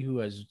anybody who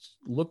has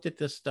looked at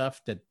this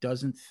stuff that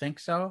doesn't think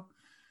so.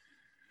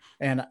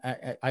 And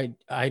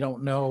I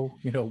don't know,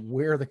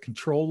 where the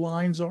control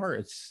lines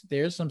are.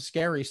 There's some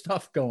scary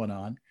stuff going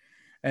on.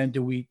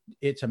 And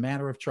it's a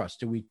matter of trust.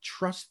 Do we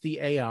trust the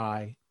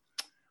AI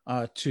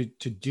to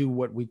do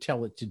what we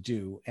tell it to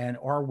do? And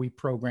are we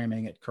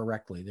programming it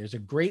correctly? There's a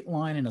great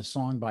line in a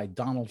song by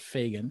Donald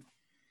Fagen,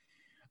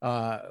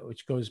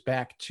 which goes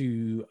back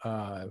to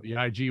the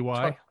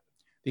IGY.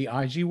 The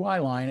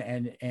IGY line,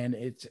 and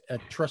it's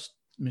trust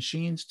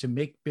machines to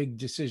make big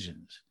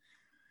decisions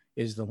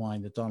is the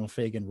line that Donald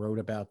Fagen wrote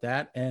about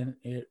that. And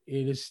it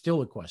is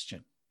still a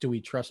question. Do we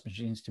trust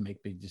machines to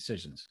make big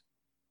decisions?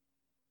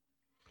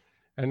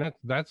 And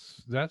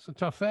that's a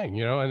tough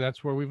thing, and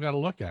that's where we've got to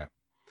look at.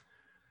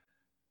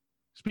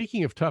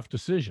 Speaking of tough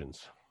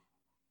decisions,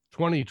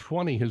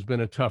 2020 has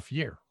been a tough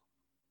year,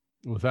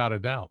 without a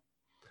doubt.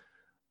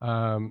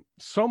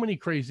 So many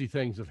crazy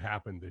things have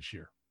happened this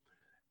year.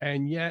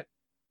 And yet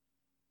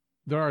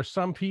there are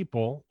some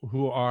people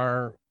who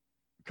are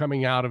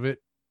coming out of it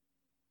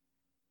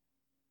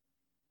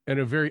in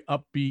a very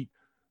upbeat,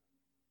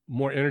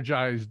 more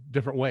energized,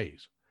 different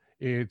ways.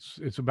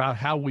 It's about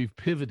how we've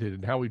pivoted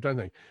and how we've done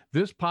things.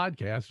 This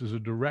podcast is a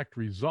direct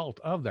result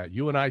of that.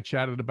 You and I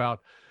chatted about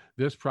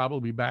this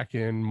probably back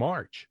in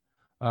March,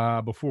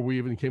 before we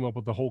even came up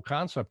with the whole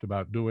concept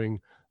about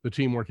doing the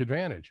Teamwork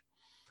Advantage.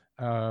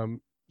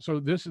 So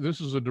this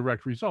is a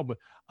direct result. But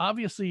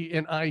obviously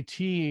in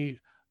IT,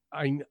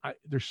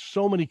 there's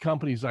so many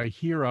companies I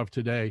hear of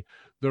today.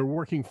 They're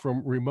working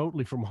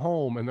remotely from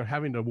home, and they're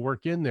having to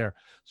work in there.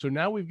 So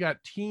now we've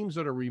got teams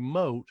that are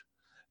remote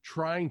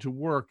trying to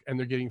work, and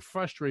they're getting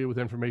frustrated with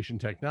information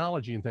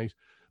technology and things,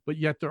 but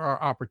yet there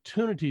are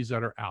opportunities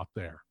that are out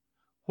there.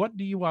 What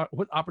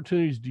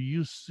opportunities do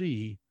you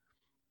see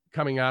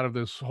coming out of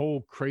this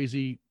whole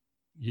crazy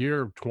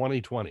year of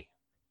 2020?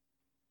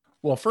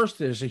 Well, first,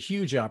 there's a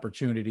huge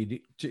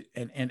opportunity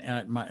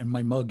and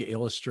my mug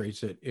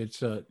illustrates it.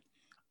 It's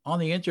on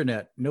the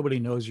internet, nobody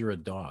knows you're a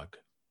dog.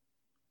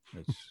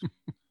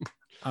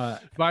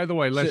 By the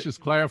way, let's just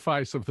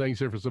clarify some things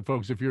here for some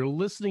folks. If you're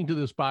listening to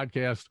this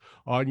podcast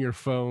on your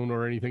phone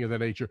or anything of that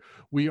nature,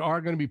 we are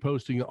going to be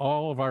posting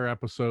all of our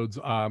episodes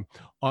on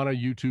a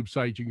YouTube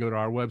site. You can go to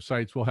our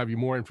websites. We'll have you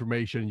more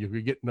information. You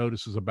can get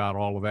notices about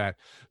all of that.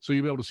 So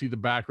you'll be able to see the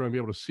background, be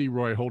able to see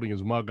Roy holding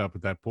his mug up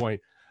at that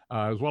point,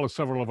 as well as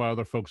several of our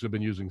other folks have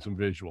been using some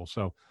visuals.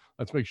 So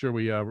let's make sure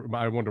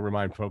I want to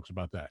remind folks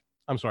about that.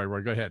 I'm sorry,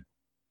 Roy, go ahead.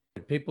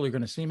 People are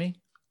going to see me.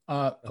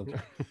 Okay.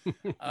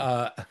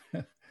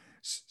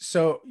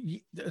 So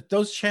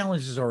those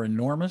challenges are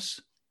enormous.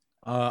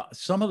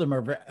 Some of them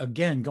are,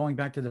 again, going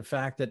back to the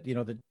fact that,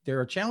 that there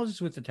are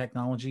challenges with the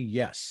technology.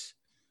 Yes.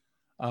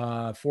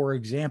 For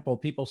example,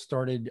 people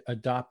started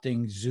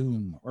adopting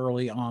Zoom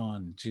early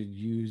on to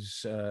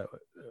use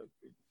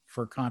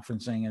for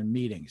conferencing and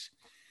meetings.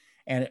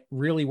 And it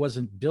really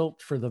wasn't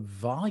built for the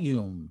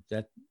volume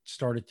that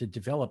started to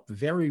develop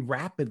very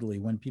rapidly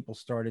when people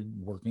started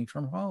working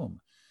from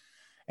home.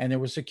 And there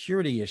were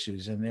security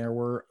issues, and there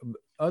were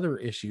other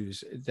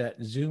issues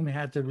that Zoom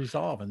had to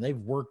resolve. And they've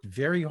worked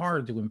very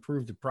hard to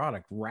improve the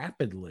product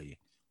rapidly.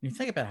 When you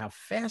think about how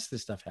fast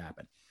this stuff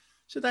happened.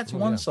 So that's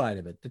one side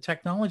of it. The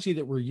technology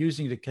that we're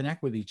using to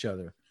connect with each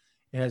other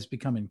has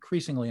become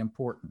increasingly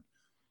important.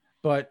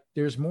 But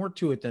there's more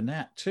to it than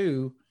that,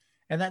 too.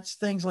 And that's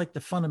things like the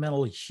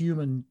fundamental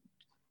human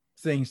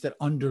things that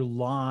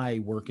underlie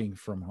working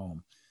from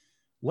home.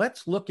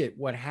 Let's look at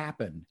what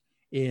happened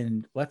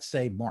in, let's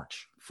say,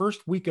 March,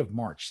 first week of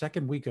March,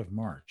 second week of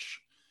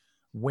March,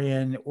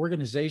 when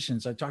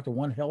organizations, I talked to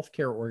one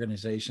healthcare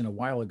organization a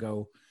while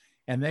ago,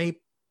 and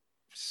they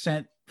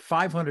sent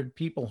 500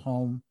 people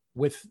home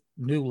with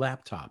new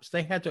laptops.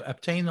 They had to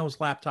obtain those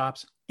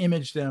laptops,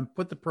 image them,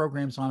 put the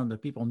programs on them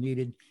that people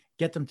needed,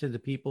 get them to the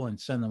people, and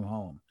send them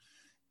home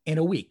in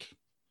a week.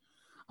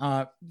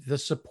 The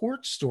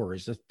support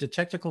stories, the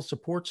technical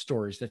support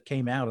stories that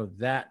came out of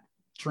that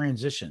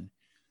transition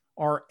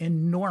are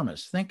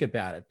enormous. Think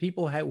about it.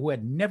 People who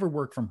had never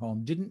worked from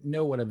home didn't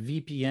know what a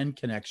VPN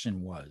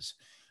connection was.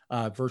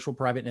 Virtual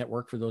private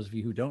network, for those of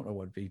you who don't know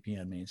what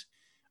VPN means,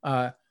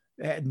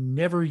 had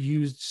never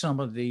used some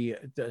of the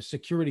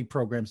security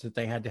programs that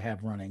they had to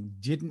have running,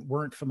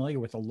 weren't familiar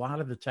with a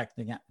lot of the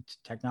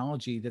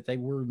technology that they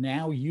were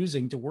now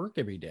using to work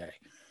every day.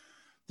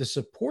 The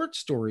support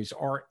stories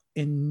are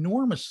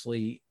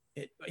enormously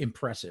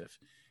impressive.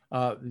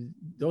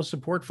 Those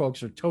support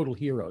folks are total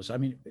heroes. I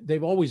mean,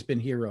 they've always been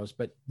heroes,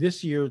 but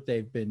this year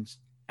they've been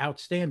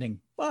outstanding.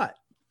 But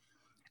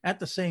at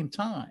the same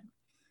time,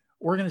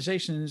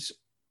 organizations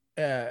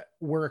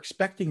were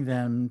expecting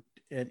them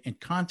in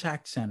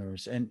contact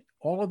centers and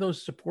all of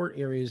those support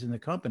areas in the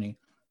company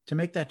to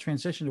make that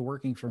transition to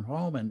working from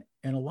home. And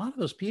a lot of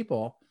those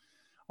people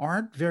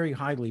aren't very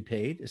highly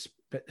paid,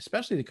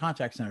 especially the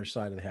contact center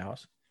side of the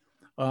house,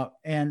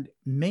 and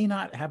may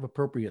not have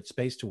appropriate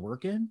space to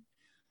work in.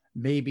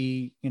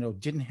 Maybe,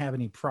 didn't have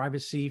any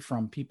privacy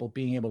from people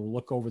being able to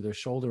look over their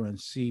shoulder and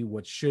see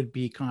what should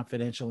be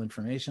confidential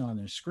information on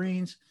their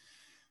screens.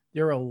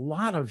 There are a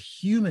lot of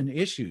human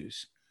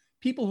issues.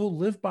 People who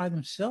live by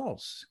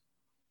themselves,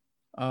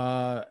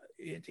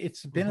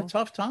 it's been a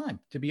tough time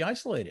to be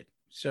isolated.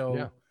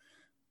 So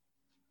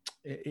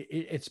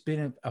it's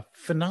been a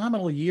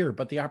phenomenal year,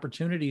 but the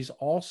opportunities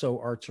also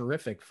are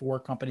terrific for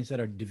companies that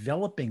are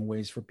developing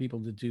ways for people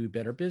to do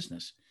better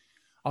business.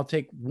 I'll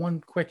take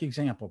one quick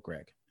example,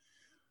 Greg.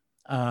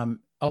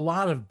 A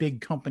lot of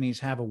big companies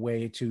have a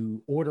way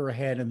to order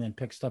ahead and then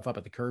pick stuff up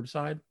at the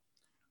curbside.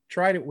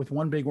 Tried it with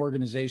one big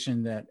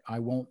organization that I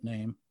won't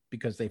name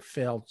because they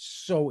failed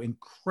so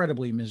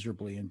incredibly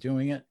miserably in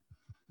doing it.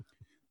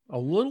 A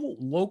little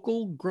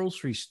local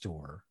grocery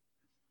store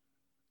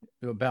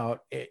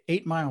about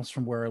 8 miles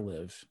from where I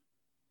live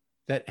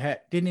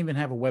that didn't even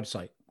have a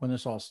website when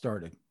this all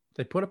started.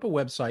 They put up a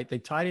website, they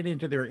tied it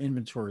into their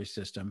inventory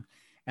system,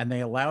 and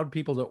they allowed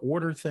people to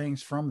order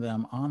things from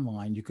them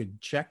online. You could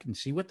check and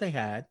see what they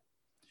had,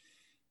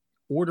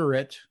 order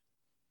it,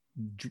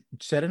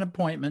 set an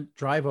appointment,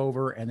 drive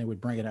over, and they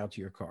would bring it out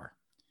to your car.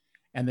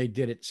 And they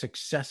did it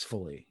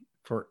successfully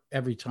for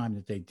every time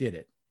that they did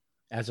it,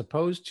 as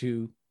opposed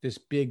to this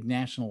big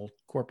national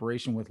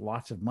corporation with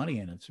lots of money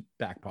in its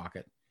back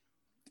pocket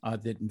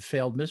that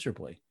failed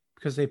miserably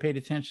because they paid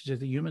attention to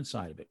the human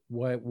side of it.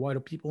 What do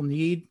people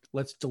need?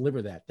 Let's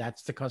deliver that.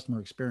 That's the customer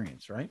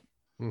experience, right?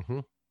 Mm-hmm.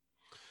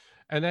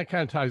 And that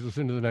kind of ties us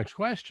into the next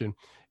question,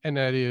 and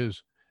that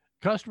is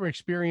customer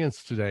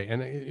experience today.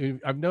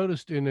 And I've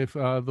noticed, and if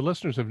the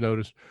listeners have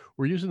noticed,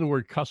 we're using the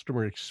word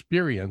customer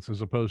experience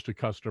as opposed to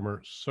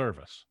customer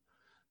service,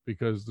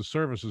 because the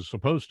service is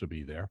supposed to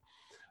be there,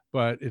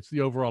 but it's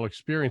the overall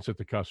experience that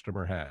the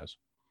customer has.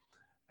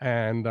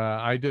 And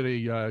I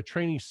did a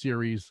training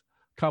series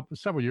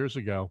several years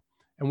ago,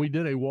 and we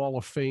did a wall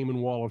of fame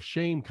and wall of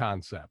shame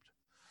concept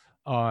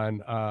on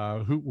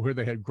where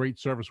they had great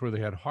service, where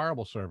they had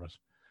horrible service.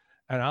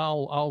 And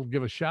I'll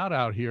give a shout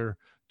out here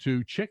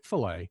to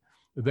Chick-fil-A.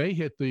 They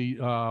hit the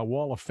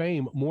wall of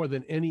fame more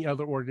than any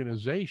other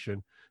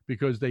organization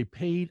because they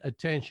paid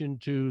attention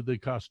to the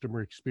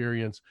customer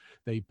experience.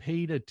 They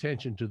paid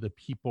attention to the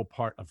people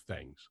part of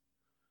things.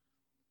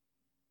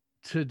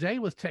 Today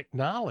with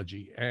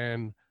technology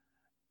and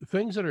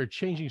things that are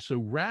changing so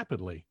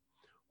rapidly,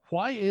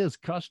 why is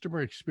customer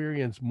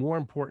experience more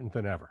important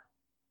than ever?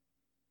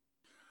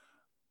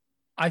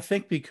 I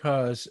think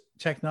because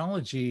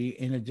technology,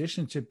 in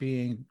addition to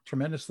being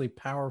tremendously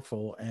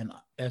powerful, and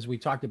as we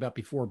talked about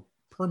before,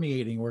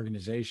 permeating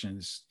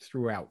organizations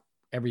throughout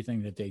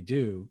everything that they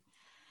do,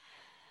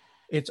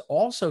 it's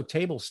also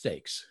table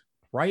stakes,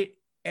 right?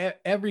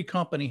 Every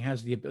company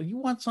has the ability. You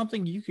want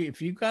something,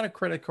 if you've got a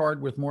credit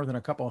card with more than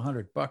a couple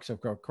 $100 of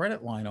a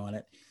credit line on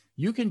it,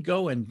 you can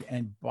go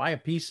and buy a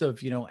piece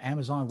of,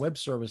 Amazon Web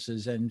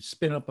Services and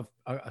spin up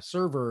a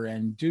server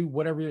and do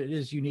whatever it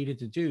is you needed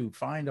to do.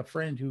 Find a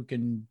friend who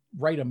can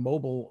write a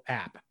mobile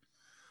app.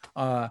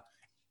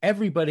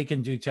 Everybody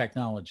can do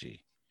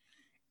technology.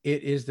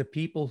 It is the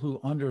people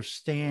who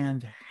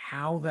understand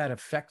how that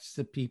affects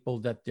the people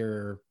that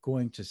they're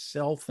going to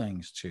sell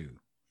things to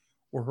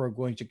or who are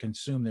going to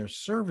consume their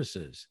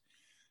services.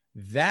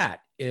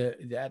 That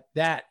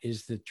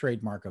is the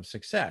trademark of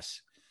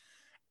success.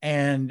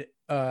 And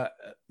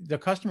the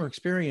customer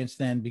experience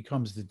then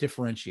becomes the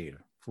differentiator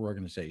for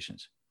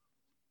organizations.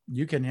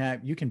 You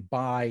can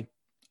buy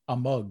a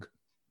mug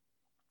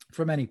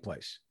from any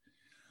place.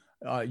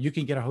 You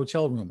can get a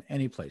hotel room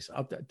any place.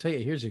 I'll tell you,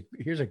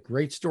 here's a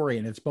great story,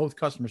 and it's both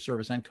customer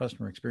service and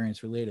customer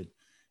experience related.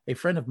 A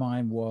friend of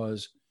mine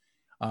was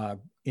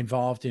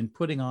involved in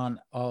putting on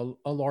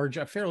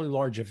a fairly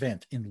large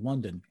event in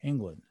London,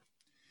 England.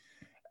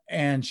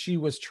 And she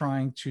was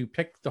trying to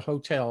pick the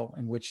hotel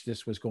in which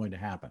this was going to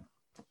happen.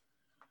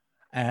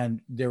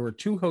 And there were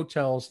two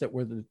hotels that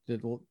were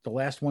the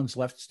last ones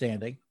left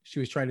standing. She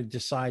was trying to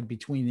decide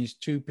between these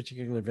two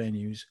particular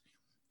venues.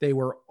 They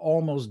were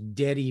almost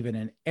dead even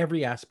in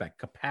every aspect: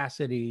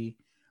 capacity,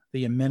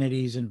 the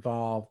amenities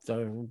involved,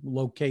 the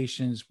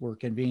locations were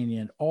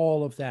convenient.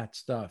 All of that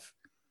stuff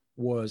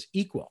was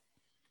equal.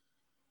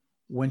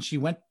 When she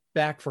went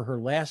back for her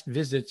last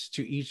visits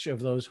to each of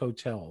those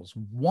hotels,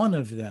 one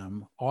of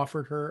them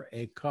offered her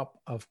a cup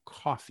of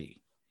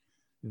coffee.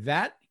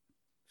 That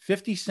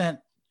 50-cent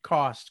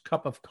cost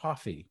cup of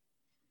coffee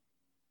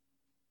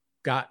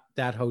got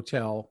that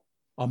hotel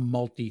a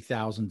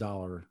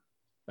multi-$1,000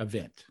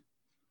 event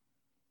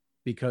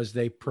because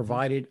they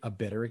provided a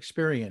better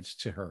experience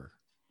to her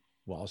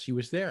while she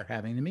was there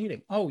having the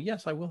meeting. Oh,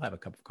 yes, I will have a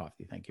cup of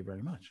coffee. Thank you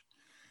very much.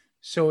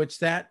 So it's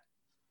that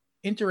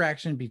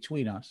interaction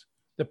between us,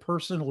 the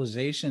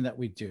personalization that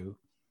we do,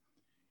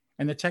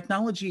 and the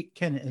technology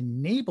can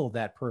enable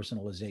that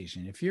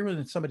personalization. If you're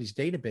in somebody's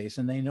database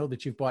and they know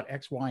that you've bought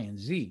X, Y, and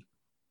Z,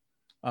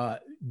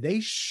 they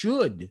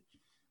should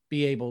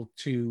be able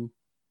to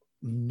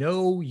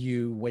know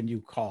you when you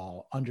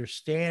call,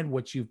 understand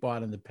what you've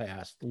bought in the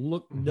past,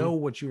 know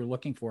what you were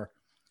looking for.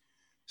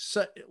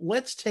 So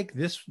let's take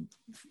this,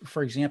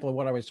 for example,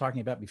 what I was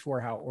talking about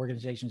before, how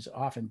organizations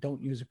often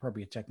don't use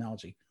appropriate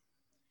technology.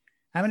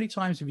 How many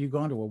times have you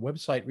gone to a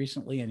website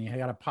recently and you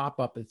got a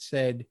pop-up that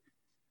said,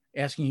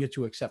 asking you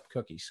to accept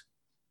cookies?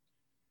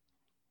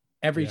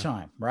 Every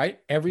time, right?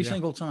 Every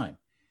single time.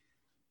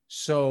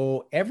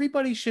 So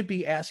everybody should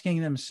be asking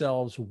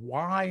themselves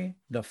why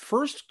the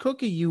first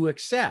cookie you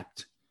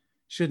accept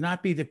should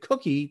not be the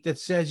cookie that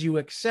says you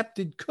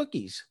accepted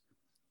cookies.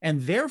 And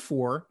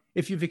therefore,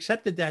 if you've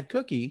accepted that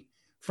cookie,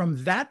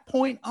 from that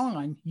point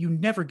on, you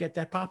never get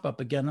that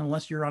pop-up again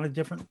unless you're on a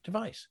different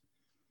device.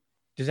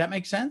 Does that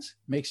make sense?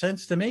 Makes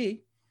sense to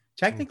me.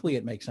 Technically,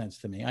 it makes sense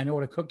to me. I know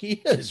what a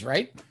cookie is,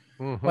 right?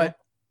 Mm-hmm. But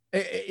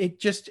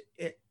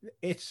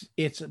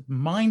it's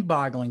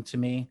mind-boggling to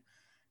me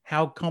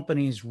how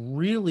companies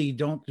really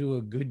don't do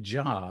a good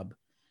job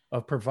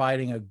of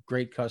providing a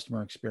great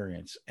customer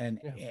experience. And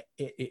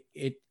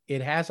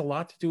it has a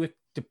lot to do with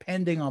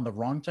depending on the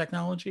wrong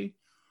technology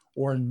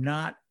or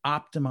not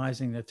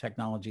optimizing the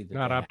technology.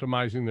 Not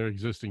optimizing their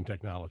existing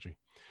technology.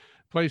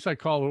 Place I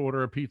call to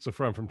order a pizza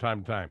from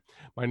time to time.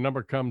 My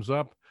number comes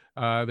up.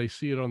 They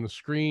see it on the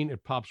screen.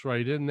 It pops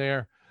right in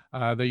there.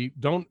 They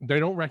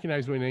don't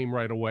recognize my name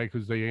right away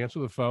because they answer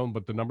the phone,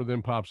 but the number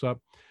then pops up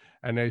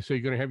and they say,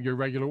 you're going to have your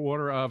regular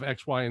order of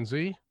X, Y, and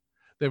Z.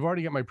 They've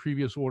already got my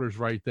previous orders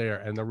right there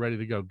and they're ready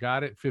to go.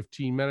 Got it.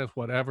 15 minutes,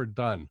 whatever,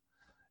 done.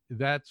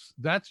 That's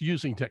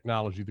using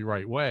technology the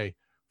right way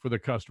for the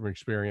customer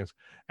experience.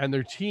 And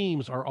their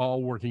teams are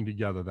all working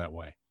together that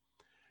way.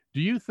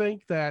 Do you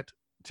think that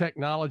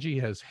technology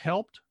has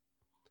helped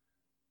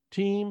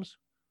teams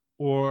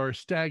or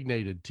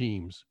stagnated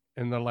teams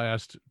in the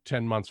last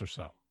 10 months or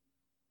so?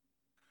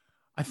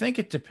 I think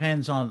it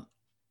depends on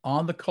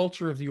the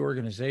culture of the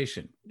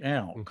organization.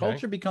 Now,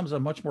 culture becomes a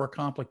much more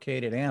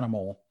complicated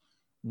animal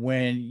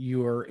when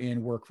you are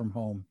in work from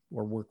home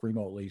or work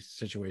remotely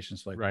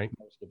situations like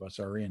most of us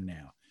are in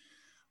now.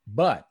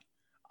 But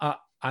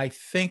I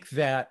think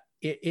that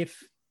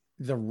if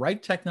the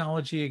right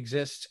technology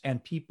exists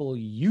and people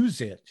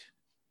use it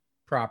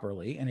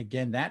properly, and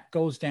again, that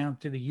goes down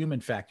to the human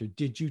factor.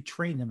 Did you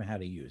train them how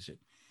to use it?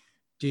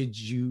 Did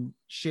you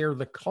share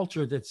the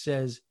culture that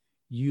says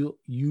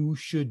you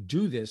should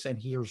do this and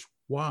here's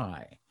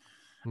why?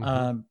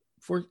 Mm-hmm.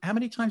 For how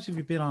many times have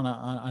you been on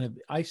a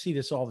I see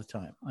this all the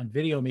time on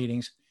video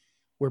meetings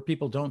where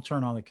people don't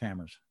turn on the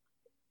cameras.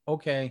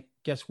 Okay,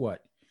 guess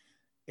what?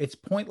 It's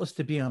pointless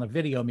to be on a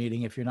video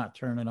meeting if you're not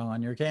turning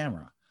on your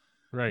camera.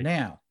 Right.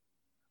 Now,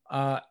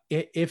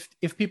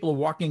 if people are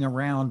walking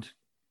around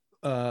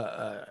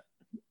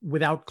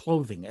without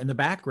clothing in the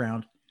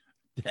background,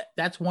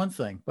 that's one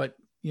thing. But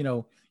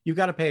you've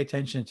got to pay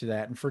attention to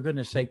that. And for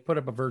goodness sake, put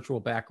up a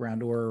virtual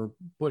background or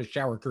put a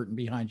shower curtain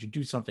behind you.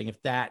 Do something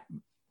if that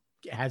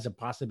has a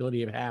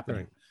possibility of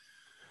happening.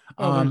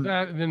 Right. There's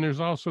that, and then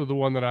there's also the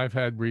one that I've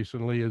had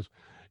recently is,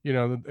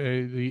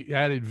 the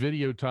added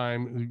video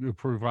time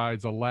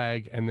provides a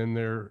lag, and then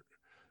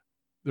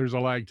there's a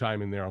lag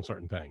time in there on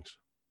certain things.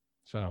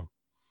 So,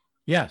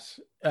 yes,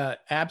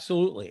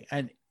 absolutely.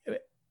 And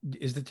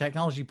is the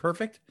technology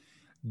perfect?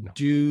 No.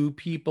 Do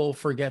people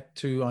forget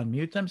to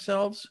unmute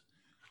themselves?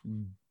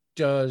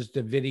 Does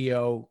the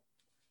video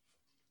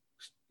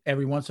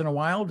every once in a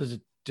while, does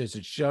it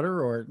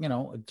shudder or,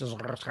 does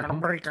it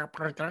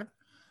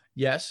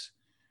yes,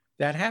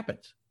 that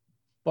happens.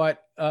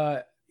 But,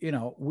 I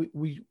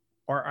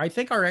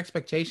think our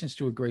expectations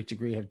to a great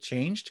degree have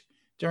changed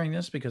during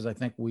this because I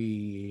think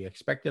we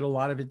expected a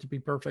lot of it to be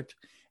perfect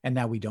and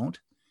now we don't.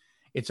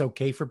 It's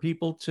okay for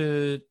people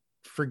to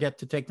forget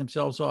to take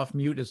themselves off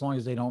mute as long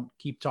as they don't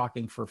keep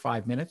talking for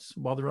 5 minutes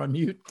while they're on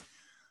mute.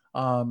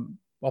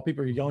 While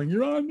people are yelling,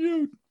 "You're on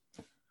mute."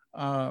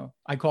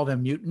 I call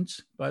them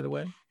mutants, by the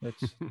way.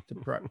 That's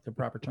the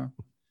proper term.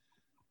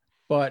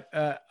 But,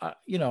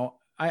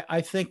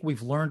 I think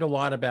we've learned a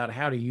lot about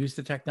how to use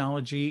the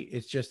technology.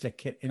 It's just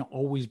that it can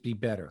always be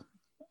better.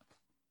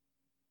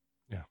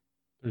 Yeah,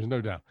 there's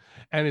no doubt.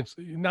 And it's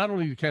not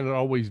only can it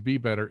always be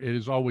better, it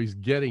is always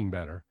getting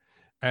better.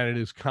 And it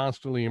is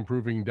constantly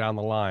improving down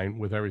the line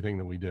with everything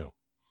that we do.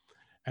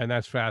 And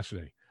that's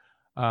fascinating.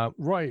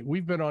 Roy,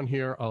 we've been on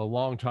here a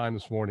long time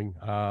this morning,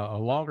 a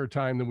longer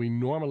time than we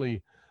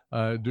normally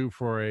do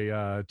for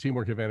a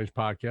Teamwork Advantage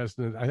podcast.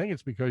 And I think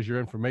it's because your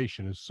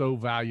information is so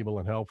valuable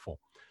and helpful.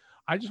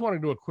 I just want to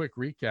do a quick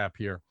recap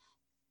here.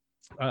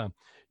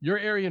 Your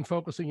area in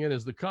focusing in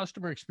is the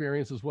customer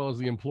experience as well as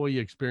the employee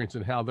experience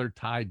and how they're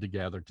tied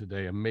together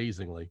today,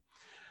 amazingly.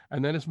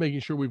 And then it's making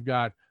sure we've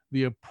got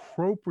the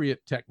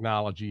appropriate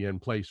technology in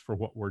place for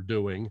what we're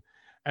doing.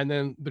 And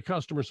then the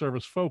customer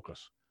service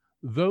focus.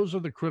 Those are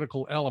the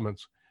critical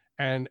elements.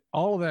 And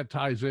all of that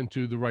ties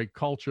into the right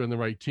culture and the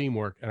right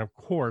teamwork. And of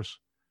course,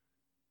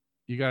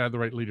 you got to have the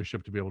right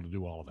leadership to be able to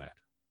do all of that.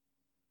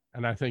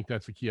 And I think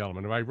that's a key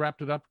element. Have I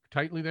wrapped it up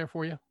tightly there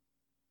for you?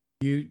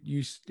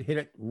 You hit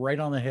it right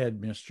on the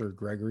head, Mr.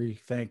 Gregory.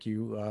 Thank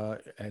you.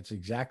 That's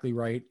exactly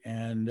right.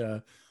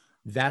 And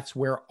that's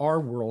where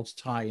our worlds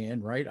tie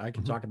in, right? I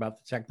can talk about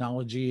the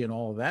technology and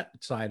all of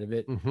that side of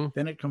it.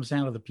 Then it comes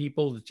down to the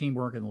people, the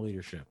teamwork, and the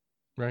leadership.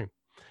 Right.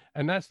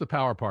 And that's the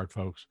power part,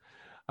 folks.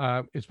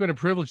 It's been a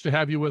privilege to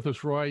have you with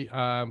us, Roy.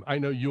 I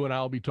know you and I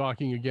will be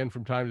talking again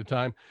from time to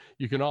time.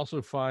 You can also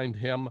find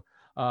him,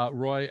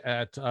 Roy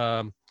at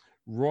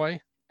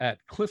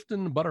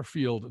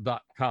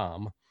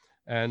CliftonButterfield.com.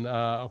 And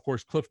of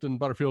course,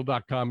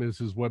 CliftonButterfield.com is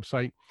his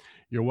website.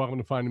 You're welcome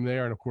to find him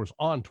there. And of course,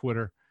 on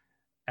Twitter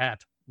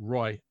at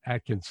Roy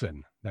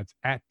Atkinson. That's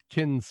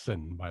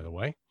Atkinson, by the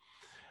way.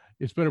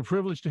 It's been a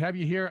privilege to have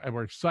you here, and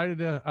we're excited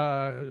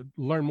to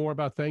learn more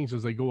about things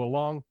as they go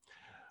along.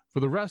 For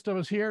the rest of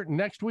us here,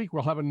 next week,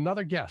 we'll have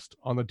another guest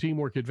on the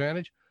Teamwork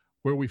Advantage,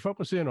 where we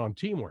focus in on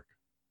teamwork,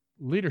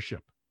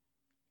 leadership,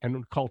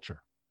 and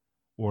culture,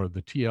 or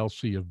the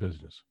TLC of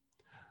business.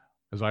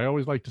 As I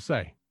always like to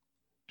say,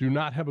 do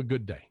not have a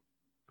good day,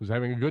 because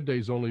having a good day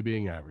is only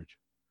being average.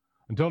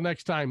 Until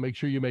next time, make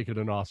sure you make it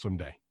an awesome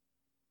day.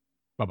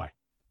 Bye-bye.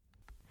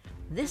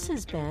 This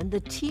has been the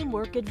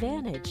Teamwork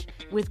Advantage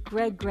with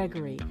Greg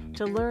Gregory.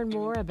 To learn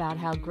more about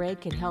how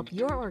Greg can help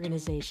your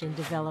organization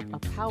develop a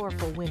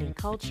powerful winning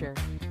culture,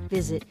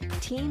 visit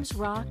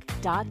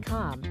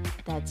teamsrock.com.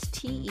 That's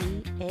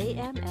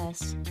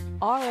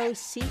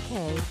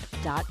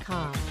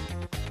TEAMSROCK.com.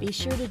 Be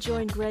sure to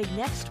join Greg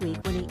next week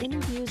when he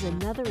interviews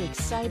another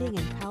exciting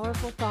and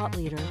powerful thought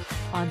leader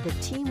on the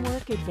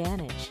Teamwork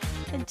Advantage.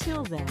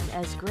 Until then,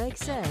 as Greg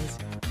says,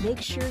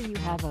 make sure you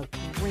have a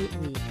great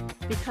week,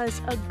 because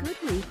a good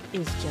week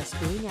is just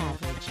being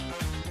average.